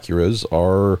 BMWs, or Acuras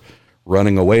are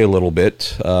running away a little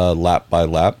bit lap by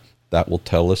lap, that will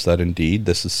tell us that indeed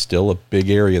this is still a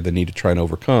big area they need to try and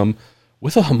overcome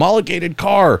with a homologated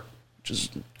car, which is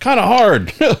kind of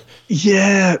hard.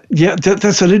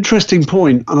 That's an interesting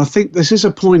point. And I think this is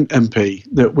a point, MP,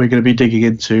 that we're going to be digging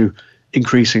into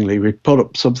increasingly. We put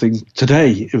up something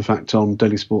today, in fact, on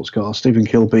Daily Sports Car. Stephen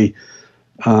Kilby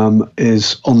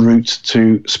is en route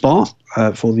to Spa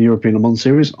for the European Le Mans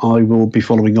Series. I will be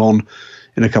following on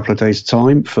in a couple of days'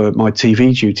 time for my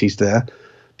TV duties there.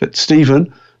 But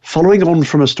Stephen, following on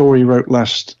from a story he wrote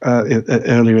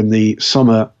earlier in the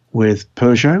summer with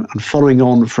Peugeot, and following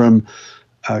on from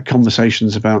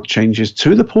conversations about changes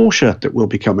to the Porsche that will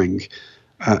be coming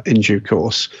in due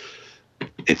course,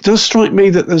 it does strike me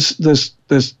that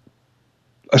there's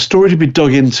a story to be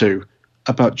dug into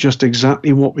about just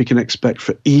exactly what we can expect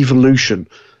for evolution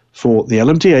for the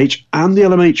LMDH and the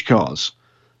LMH cars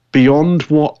beyond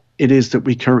what it is that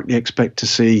we currently expect to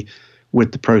see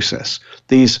with the process.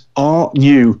 These are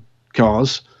new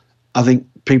cars. I think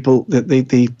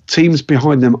the teams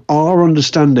behind them are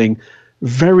understanding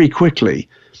very quickly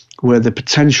where the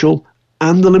potential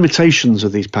and the limitations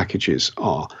of these packages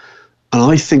are. And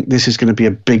I think this is going to be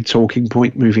a big talking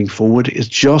point moving forward, is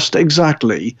just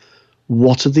exactly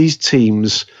what are these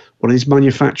teams, what are these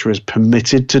manufacturers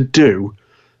permitted to do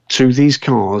to these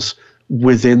cars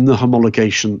within the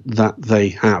homologation that they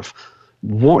have.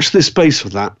 Watch this space for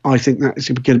that. I think that is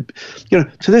going to,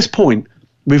 to this point,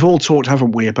 we've all talked,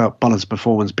 haven't we, about balance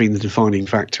performance being the defining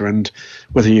factor, and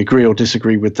whether you agree or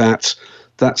disagree with that,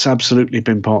 that's absolutely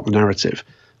been part of the narrative.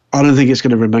 I don't think it's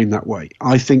going to remain that way.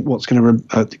 I think what's going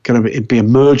to be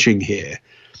emerging here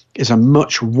is a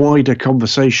much wider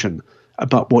conversation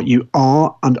about what you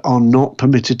are and are not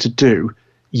permitted to do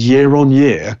year on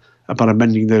year about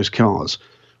amending those cars,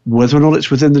 whether or not it's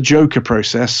within the Joker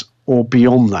process or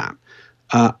beyond that.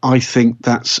 I think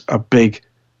that's a big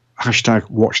hashtag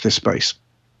watch this space.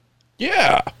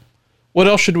 Yeah. What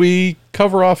else should we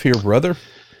cover off here, brother?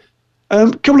 A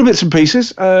couple of bits and pieces.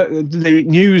 The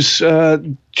news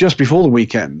just before the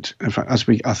weekend, in fact,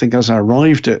 as I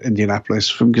arrived at Indianapolis,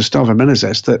 from Gustavo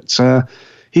Menezes, that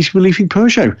he's leaving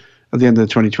Peugeot at the end of the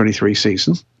 2023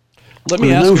 season. Let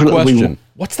me ask you a question.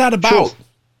 What's that about?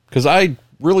 Because I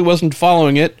really wasn't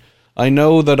following it. I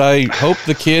know that I hoped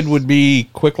the kid would be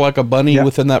quick like a bunny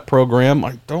within that program.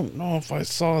 I don't know if I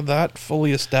saw that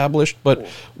fully established, but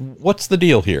what's the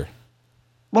deal here?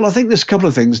 Well, I think there's a couple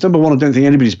of things. Number one, I don't think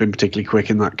anybody's been particularly quick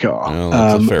in that car.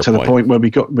 That's a fair to point. The point where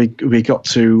we got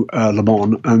to Le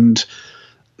Mans, and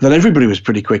then everybody was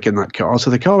pretty quick in that car. So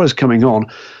the car is coming on.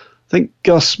 I think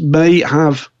Gus may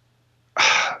have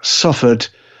suffered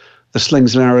the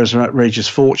slings and arrows of outrageous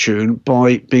fortune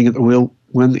by being at the wheel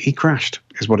when he crashed,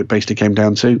 is what it basically came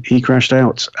down to. He crashed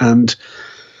out. And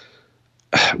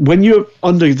when you're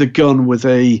under the gun with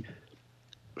a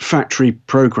factory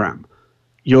program,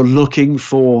 you're looking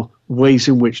for ways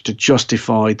in which to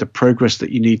justify the progress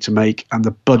that you need to make and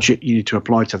the budget you need to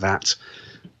apply to that.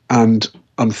 And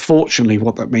unfortunately,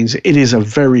 what that means, it is a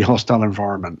very hostile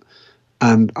environment.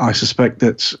 And I suspect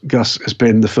that Gus has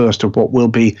been the first of what will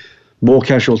be more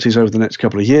casualties over the next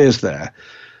couple of years there.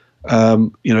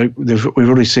 We've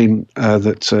already seen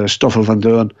that Stoffel van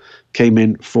Dorn came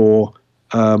in for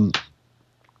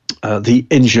the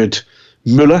injured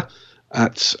Müller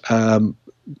at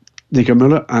Nico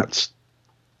Müller at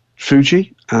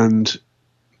Fuji, and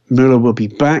Müller will be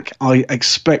back. I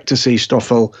expect to see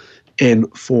Stoffel in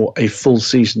for a full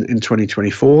season in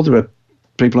 2024. There are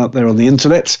people out there on the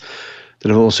internet that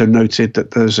have also noted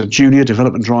that there's a junior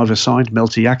development driver signed,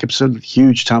 Malte Jakobsen,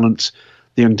 huge talent,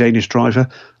 the young Danish driver.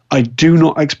 I do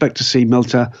not expect to see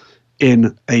Malte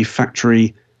in a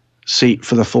factory seat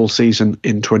for the full season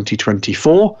in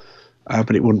 2024,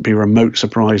 but it wouldn't be a remote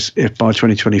surprise if by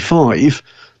 2025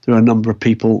 there are a number of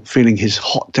people feeling his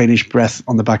hot Danish breath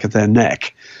on the back of their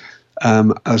neck,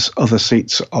 as other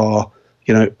seats are,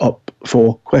 up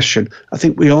for question. I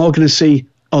think we are going to see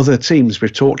other teams.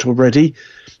 We've talked already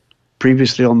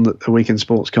previously on the Weekend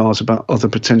Sports Cars about other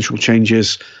potential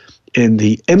changes in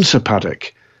the IMSA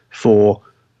paddock for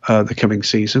the coming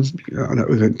season. I know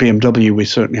with BMW, we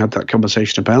certainly had that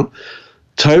conversation about.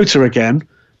 Toyota, again,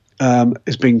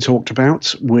 is being talked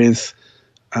about with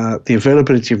the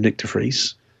availability of Nick de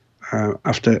Vries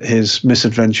after his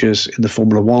misadventures in the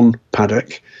Formula One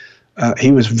paddock.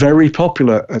 He was very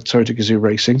popular at Toyota Gazoo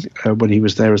Racing when he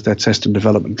was there as their test and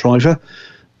development driver.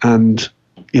 And,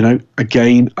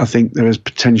 again, I think there is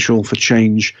potential for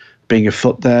change being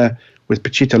afoot there, with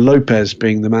Pachito Lopez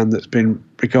being the man that's been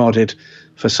regarded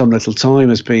for some little time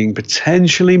as being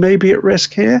potentially maybe at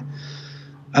risk here.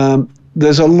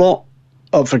 There's a lot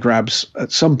up for grabs.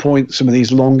 At some point, some of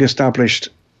these long-established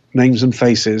names and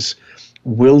faces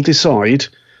will decide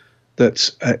that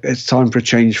it's time for a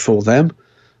change for them.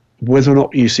 Whether or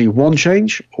not you see one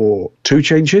change or two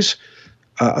changes,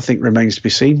 I think remains to be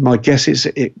seen. My guess is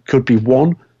it could be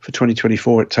one for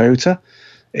 2024 at Toyota.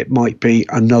 It might be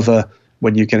another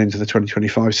when you get into the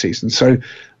 2025 season. So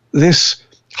this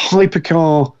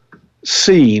hypercar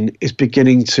scene is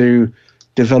beginning to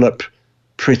develop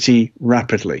pretty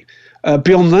rapidly.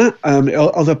 Beyond that,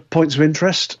 other points of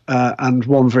interest, and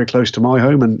one very close to my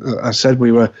home, and I said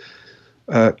we were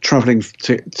travelling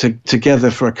together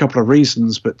for a couple of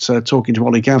reasons, but talking to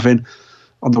Ollie Gavin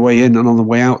on the way in and on the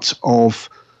way out of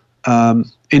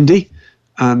Indy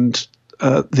and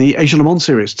the Asia Le Mans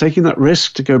Series, taking that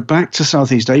risk to go back to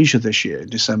Southeast Asia this year in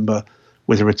December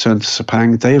with a return to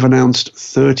Sepang. They have announced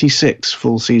 36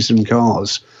 full-season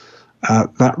cars.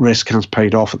 That risk has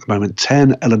paid off at the moment.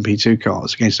 10 LMP2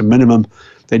 cars against a minimum.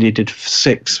 They needed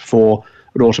 6 for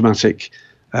an automatic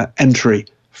entry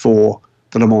for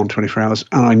the Le Mans 24 Hours.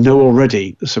 And I know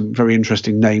already there's some very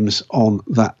interesting names on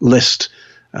that list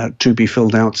to be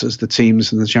filled out as the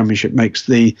teams and the championship makes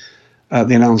the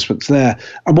announcements there.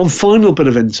 And one final bit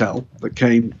of intel that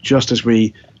came just as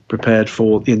we prepared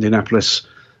for the Indianapolis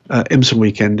IMSA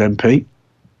weekend MP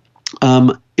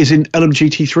is in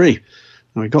LMGT3.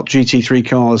 Now, we've got GT3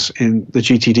 cars in the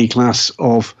GTD class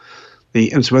of the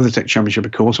IMSA WeatherTech Championship,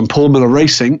 of course, and Paul Miller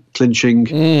Racing clinching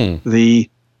the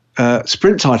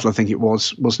sprint title, I think it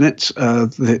was, wasn't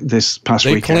it, this past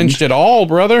weekend? They clinched it all,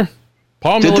 brother.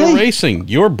 Paul Miller Racing,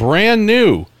 your brand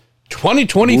new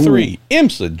 2023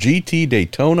 IMSA GT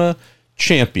Daytona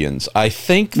champions. I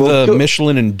think the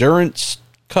Michelin Endurance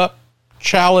Cup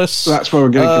chalice, that's where we're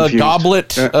getting confused.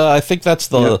 Goblet. I think that's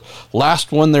the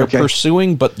last one they're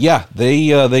pursuing. But yeah,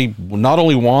 they not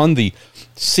only won the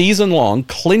season long,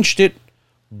 clinched it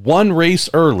one race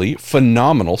early,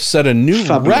 phenomenal, set a new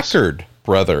record,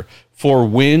 brother, for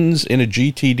wins in a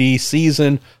GTD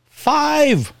season.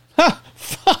 5.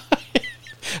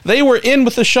 They were in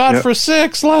with a shot for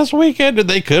 6 last weekend, and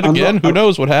they could again. Who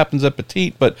knows what happens at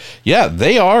Petit? But yeah,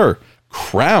 they are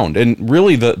crowned. And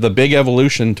really the big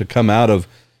evolution to come out of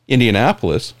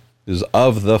Indianapolis is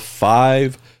of the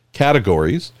 5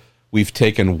 categories, we've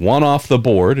taken one off the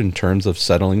board in terms of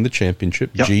settling the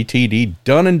championship. GTD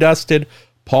done and dusted.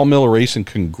 Paul Miller Racing,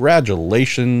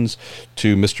 congratulations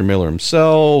to Mr. Miller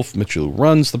himself. Mitchell, who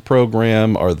runs the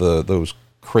program, are those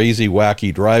crazy,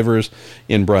 wacky drivers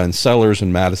in Brian Sellers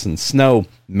and Madison Snow.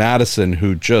 Madison,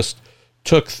 who just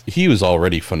he was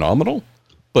already phenomenal,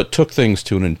 but took things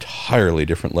to an entirely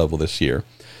different level this year.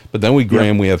 But then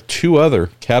we have 2 other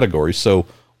categories. So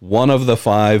one of the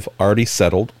 5 already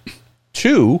settled.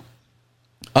 2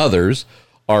 others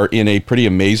are in a pretty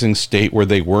amazing state where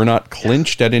they were not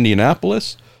clinched at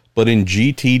Indianapolis, but in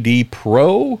GTD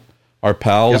Pro, our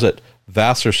pals at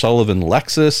Vassar Sullivan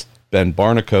Lexus, Ben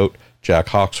Barnicoat, Jack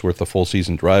Hawksworth, the full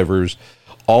season drivers.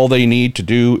 All they need to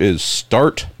do is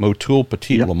start Motul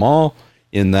Petit Le Mans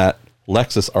in that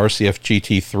Lexus RCF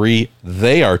GT3.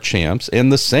 They are champs,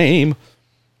 and the same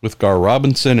with Gar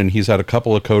Robinson, and he's had a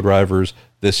couple of co-drivers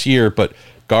this year, but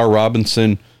Gar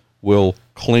Robinson will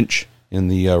clinch in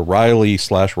the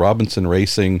Riley/Robinson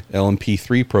Racing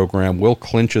LMP3 program, will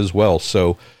clinch as well.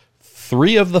 So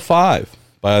 3 of the 5,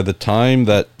 by the time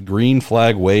that green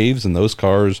flag waves and those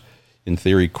cars in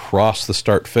theory cross the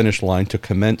start-finish line to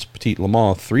commence Petit Le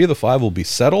Mans, 3 of the 5 will be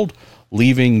settled,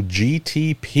 leaving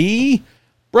GTP.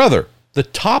 Brother, the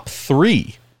top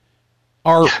 3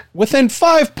 are within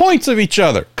 5 points of each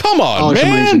other. Come on,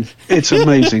 man! It's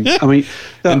amazing. I mean,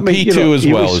 and P2 as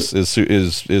well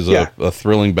is a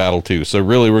thrilling battle too. So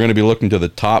really, we're going to be looking to the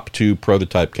top 2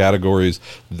 prototype categories.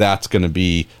 That's going to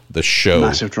be the show.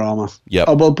 Massive drama. Yeah.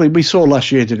 Oh, well, we saw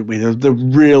last year, didn't we? The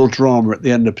real drama at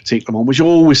the end of Petit Le Mans, which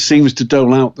always seems to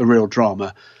dole out the real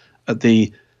drama at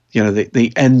the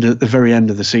end, at the very end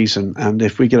of the season. And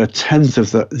if we get a tenth of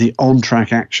the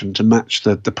on-track action to match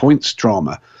the points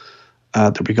drama,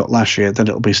 that we got last year, then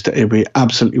it'll be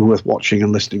absolutely worth watching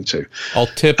and listening to. I'll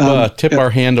tip our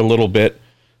hand a little bit,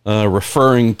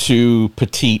 referring to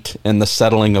Petite and the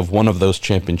settling of one of those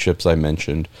championships I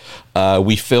mentioned.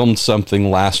 We filmed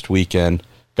something last weekend,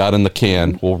 got in the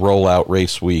can. We'll roll out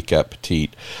race week at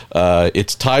Petite.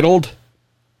 It's titled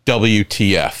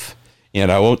WTF. And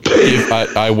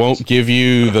I won't give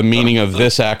you the meaning of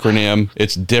this acronym.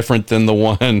 It's different than the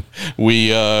one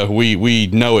we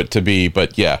know it to be.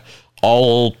 But yeah,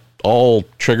 all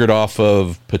triggered off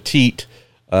of Petite.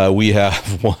 We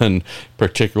have one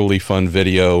particularly fun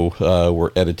video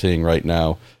we're editing right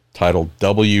now titled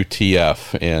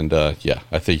WTF, and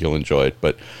I think you'll enjoy it.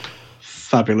 But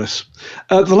fabulous.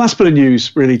 The last bit of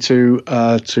news, really,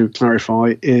 to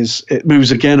clarify, is it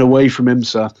moves again away from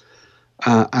IMSA.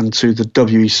 And to the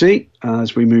WEC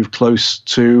as we move close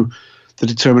to the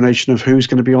determination of who's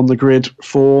going to be on the grid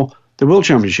for the World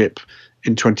Championship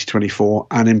in 2024.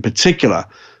 And in particular,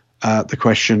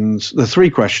 the three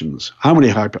questions: how many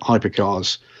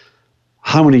hypercars,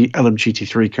 how many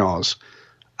LMGT3 cars,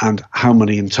 and how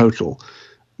many in total.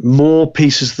 More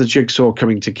pieces of the jigsaw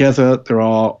coming together. There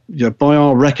are, by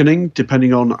our reckoning,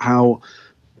 depending on how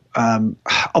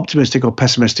optimistic or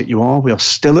pessimistic you are, we are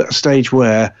still at a stage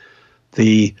where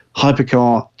the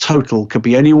hypercar total could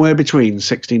be anywhere between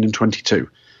 16 and 22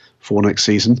 for next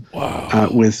season. Wow.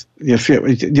 With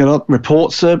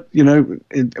reports, I've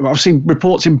seen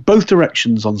reports in both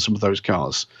directions on some of those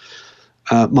cars.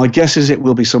 My guess is it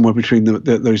will be somewhere between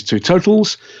those two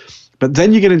totals. But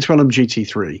then you get into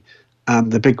LMGT3,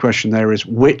 and the big question there is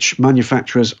which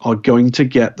manufacturers are going to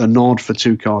get the nod for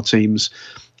two-car teams.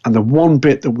 And the one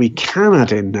bit that we can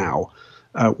add in now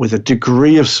with a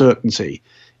degree of certainty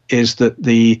is that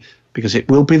because it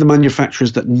will be the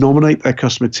manufacturers that nominate their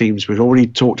customer teams. We've already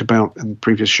talked about in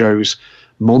previous shows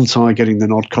Montai getting the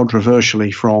nod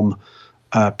controversially from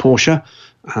Porsche,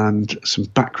 and some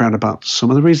background about some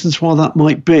of the reasons why that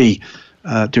might be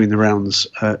doing the rounds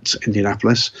at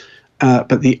Indianapolis.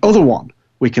 But the other one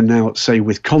we can now say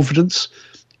with confidence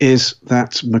is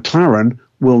that McLaren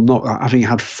will not, having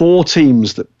had 4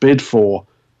 teams that bid for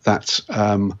that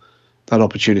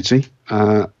opportunity,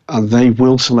 and they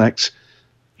will select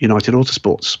United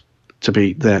Autosports to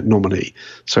be their nominee.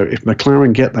 So if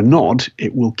McLaren get the nod,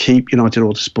 it will keep United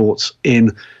Autosports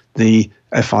in the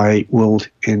FIA World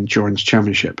Endurance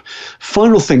Championship.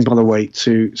 Final thing, by the way,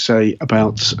 to say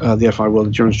about the FIA World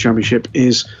Endurance Championship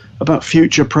is about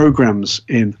future programs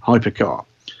in hypercar.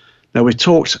 Now, we've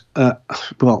talked,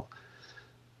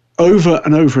 over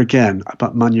and over again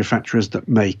about manufacturers that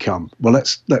may come. Well,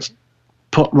 let's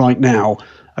put right now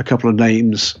a couple of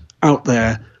names out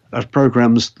there of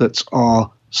programs that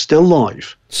are still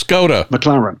live. Skoda.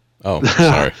 McLaren. Oh,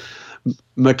 sorry.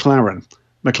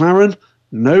 McLaren,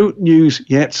 no news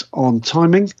yet on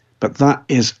timing, but that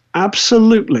is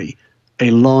absolutely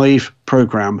a live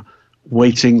program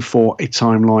waiting for a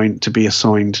timeline to be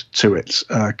assigned to it.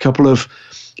 A couple of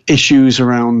issues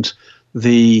around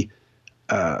the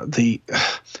how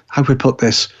do we put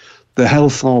this? The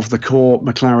health of the core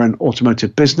McLaren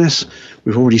automotive business.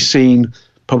 We've already seen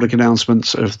public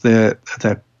announcements of their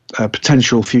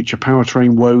potential future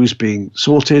powertrain woes being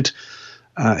sorted.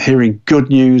 Hearing good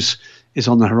news is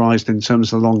on the horizon in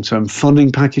terms of the long-term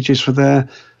funding packages for there.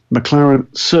 McLaren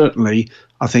certainly,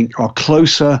 I think, are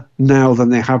closer now than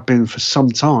they have been for some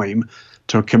time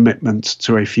to a commitment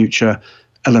to a future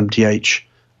LMDH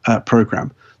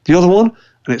program. The other one,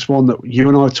 and it's one that you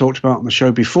and I have talked about on the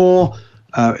show before,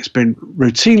 it's been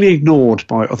routinely ignored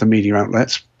by other media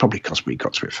outlets, probably because we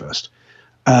got to it first,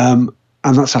 and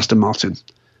that's Aston Martin.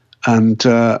 And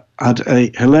had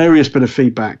a hilarious bit of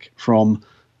feedback from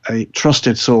a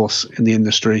trusted source in the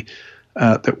industry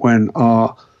that when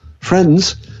our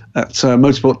friends at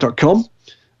motorsport.com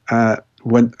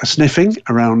went sniffing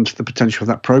around the potential of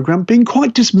that program, being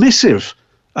quite dismissive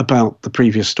about the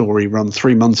previous story run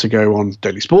 3 months ago on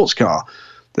Daily Sports Car,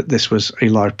 that this was a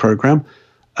live program,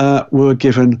 were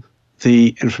given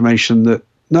the information that,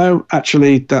 no,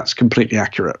 actually, that's completely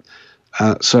accurate.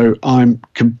 So I'm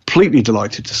completely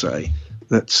delighted to say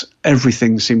that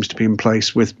everything seems to be in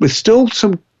place with still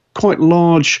some quite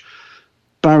large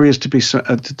barriers to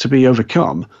be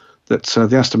overcome, that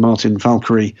the Aston Martin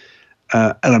Valkyrie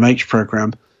LMH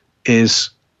program is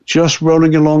just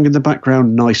rolling along in the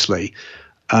background nicely,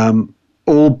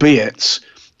 albeit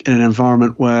in an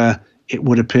environment where it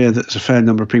would appear that there's a fair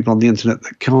number of people on the internet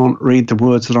that can't read the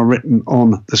words that are written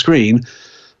on the screen.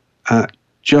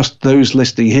 Just those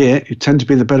listening here, who tend to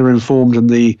be the better informed and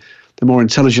the more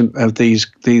intelligent of these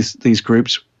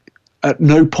groups, at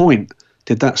no point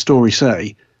did that story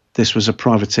say this was a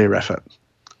privateer effort.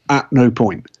 At no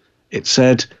point. It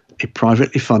said a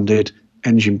privately funded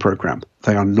engine program.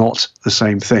 They are not the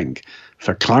same thing.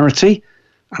 For clarity,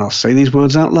 and I'll say these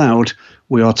words out loud,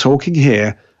 we are talking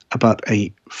here about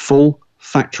a full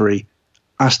factory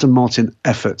Aston Martin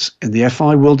effort in the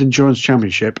FI World Endurance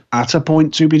Championship at a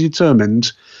point to be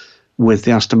determined with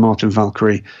the Aston Martin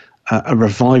Valkyrie, a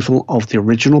revival of the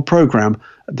original program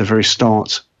at the very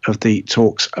start of the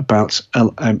talks about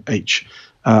LMH.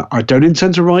 I don't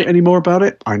intend to write any more about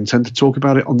it. I intend to talk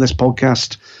about it on this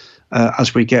podcast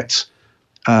as we get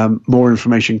more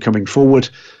information coming forward.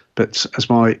 But as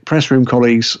my press room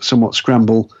colleagues somewhat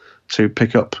scramble to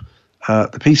pick up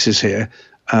the pieces here,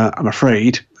 I'm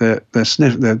afraid that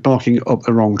they're barking up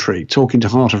the wrong tree. Talking to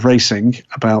Heart of Racing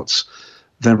about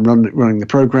them running the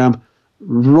program,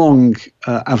 wrong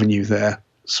avenue there.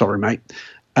 Sorry, mate.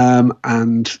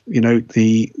 And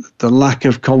the lack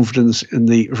of confidence in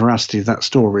the veracity of that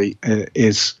story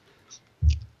is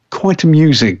quite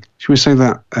amusing. Should we say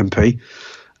that, MP?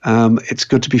 It's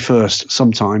good to be first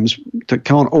sometimes. That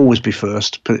can't always be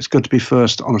first, but it's good to be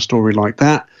first on a story like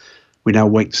that. We now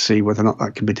wait to see whether or not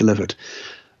that can be delivered.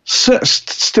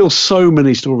 Still so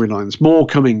many storylines, more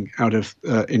coming out of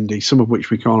Indy, some of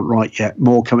which we can't write yet,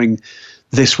 more coming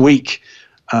this week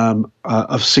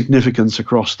of significance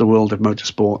across the world of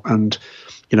motorsport. And,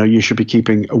 you should be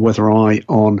keeping a weather eye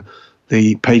on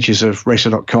the pages of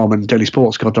racer.com and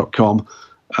dailysportscar.com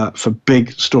for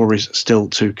big stories still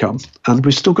to come. And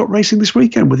we've still got racing this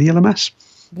weekend with the LMS.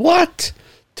 What?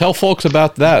 Tell folks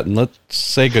about that, and let's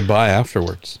say goodbye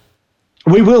afterwards.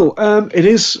 We will. It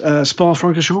is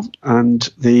Spa-Francorchamps, and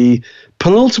the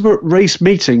penultimate race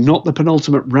meeting, not the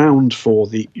penultimate round for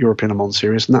the European Le Mans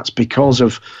Series, and that's because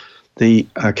of the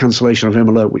cancellation of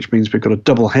Imola, which means we've got a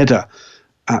double header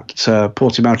at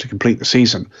Portimao to complete the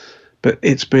season. But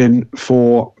it's been,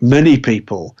 for many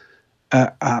people,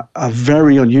 a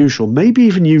very unusual, maybe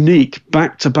even unique,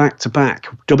 back-to-back-to-back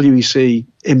WEC,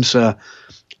 IMSA,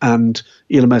 and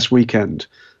ELMS weekend.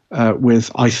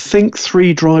 With, I think,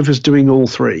 3 drivers doing all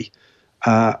 3.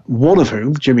 One of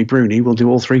whom, Jimmy Bruni, will do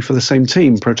all 3 for the same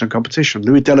team, Proton Competition.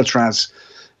 Louis Delatraz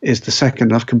is the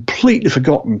second. I've completely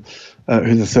forgotten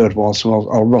who the third was, so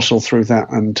I'll rustle through that.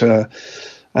 And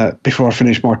before I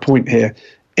finish my point here,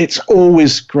 it's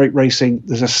always great racing.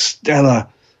 There's a stellar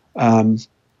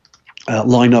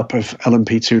lineup of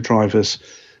LMP2 drivers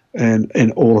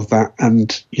in all of that,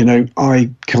 and I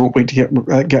can't wait to get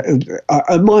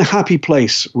my happy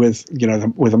place with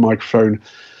with a microphone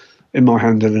in my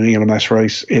hand in an ELMS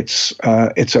race. It's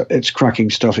cracking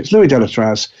stuff. It's Louis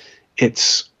Delatraz,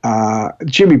 it's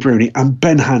Jimmy Bruni, and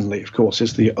Ben Hanley, of course,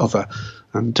 is the other.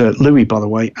 And Louis, by the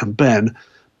way, and Ben,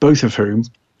 both of whom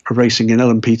are racing in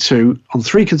LMP2 on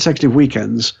 3 consecutive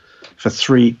weekends for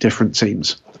 3 different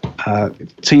teams.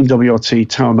 Team WRT,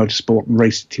 Tower Motorsport, and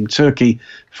Racing Team Turkey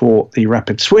for the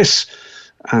Rapid Swiss,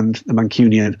 and the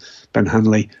Mancunian Ben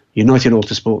Hanley, United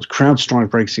Autosports,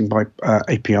 Crowdstrive Racing by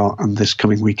APR, and this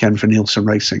coming weekend for Nielsen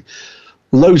Racing.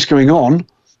 Loads going on.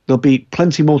 There'll be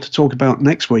plenty more to talk about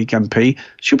next week, MP.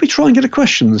 Should we try and get a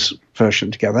questions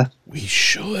version together? We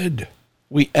should.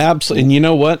 We absolutely. And you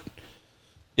know what?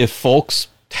 If folks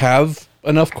have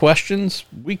enough questions,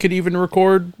 we could even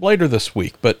record later this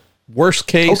week. But worst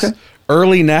case,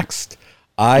 early next,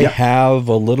 I have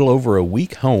a little over a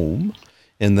week home,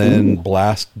 and then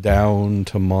blast down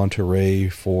to Monterey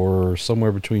for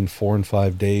somewhere between 4 and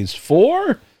 5 days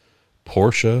for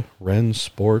Porsche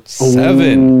Rennsport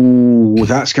 7. Oh,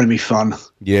 that's going to be fun.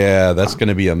 Yeah, that's going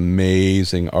to be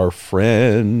amazing. Our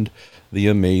friend, the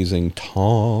amazing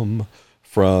Tom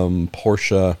from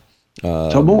Porsche.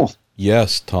 Tom Moore.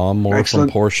 Yes, Tom Moore.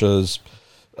 Excellent. From Porsche's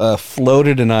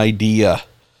floated an idea,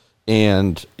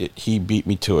 and he beat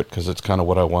me to it because it's kind of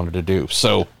what I wanted to do.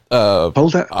 So pole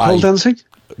dancing?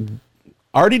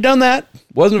 Already done that.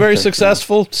 Wasn't very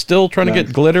successful. Still trying to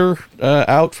get glitter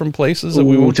out from places that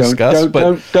we won't discuss.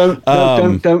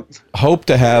 Don't. Hope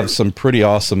to have some pretty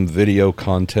awesome video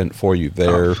content for you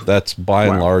there. That's by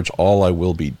and large all I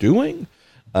will be doing.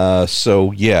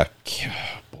 So yeah,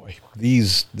 boy,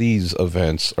 these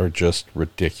events are just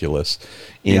ridiculous,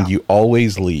 and you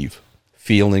always leave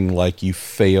feeling like you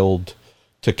failed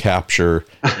to capture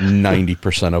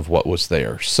 90% of what was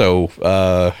there. So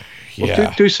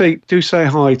yeah. Do say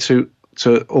hi to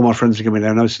all my friends who are coming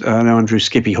down. I know Andrew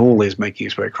Skippy Hall is making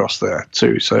his way across there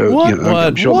too. So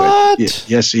I'm sure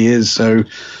yes, he is. So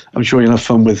I'm sure you'll have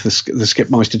fun with the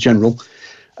Skipmeister General.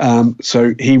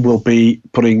 So he will be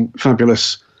putting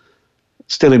fabulous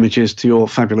still images to your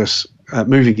fabulous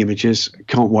moving images.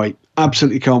 Can't wait.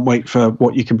 Absolutely can't wait for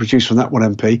what you can produce from that one,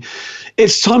 MP.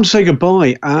 It's time to say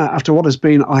goodbye after what has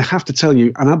been, I have to tell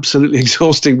you, an absolutely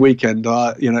exhausting weekend.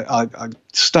 I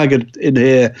staggered in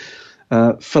here,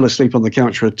 fell asleep on the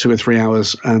couch for 2 or 3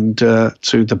 hours, and to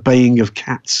the baying of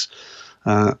cats.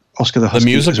 Oscar the Husky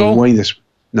musical? is away this.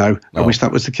 No, I wish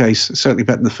that was the case. It's certainly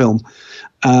better than the film.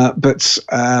 But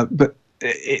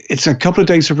it's a couple of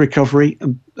days of recovery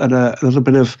and a little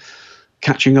bit of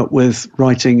catching up with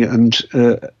writing and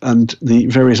the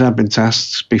various admin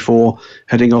tasks before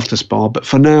heading off to Spa. But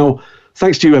for now,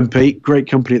 thanks to you, MP. Great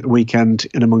company at the weekend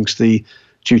in amongst the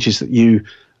duties that you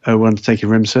were undertaking,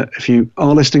 Rimsa. If you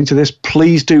are listening to this,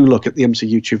 please do look at the MC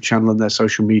YouTube channel and their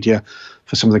social media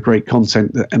for some of the great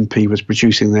content that MP was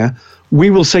producing there. We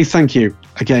will say thank you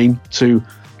again to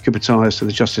Cooper Tires, to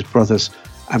the Justice Brothers,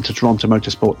 and to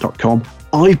TorontoMotorsport.com.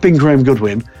 I've been Graham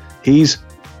Goodwin. He's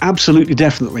absolutely,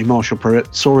 definitely Marshall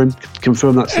Pruitt. Saw him,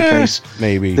 confirm that's the case.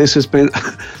 Maybe. This has been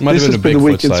Might have been a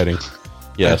Bigfoot sighting.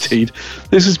 Yes. Indeed.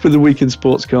 This has been the Week in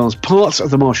Sports Cars, parts of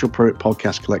the Marshall Pruitt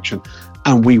podcast collection,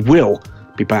 and we will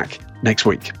be back next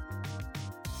week.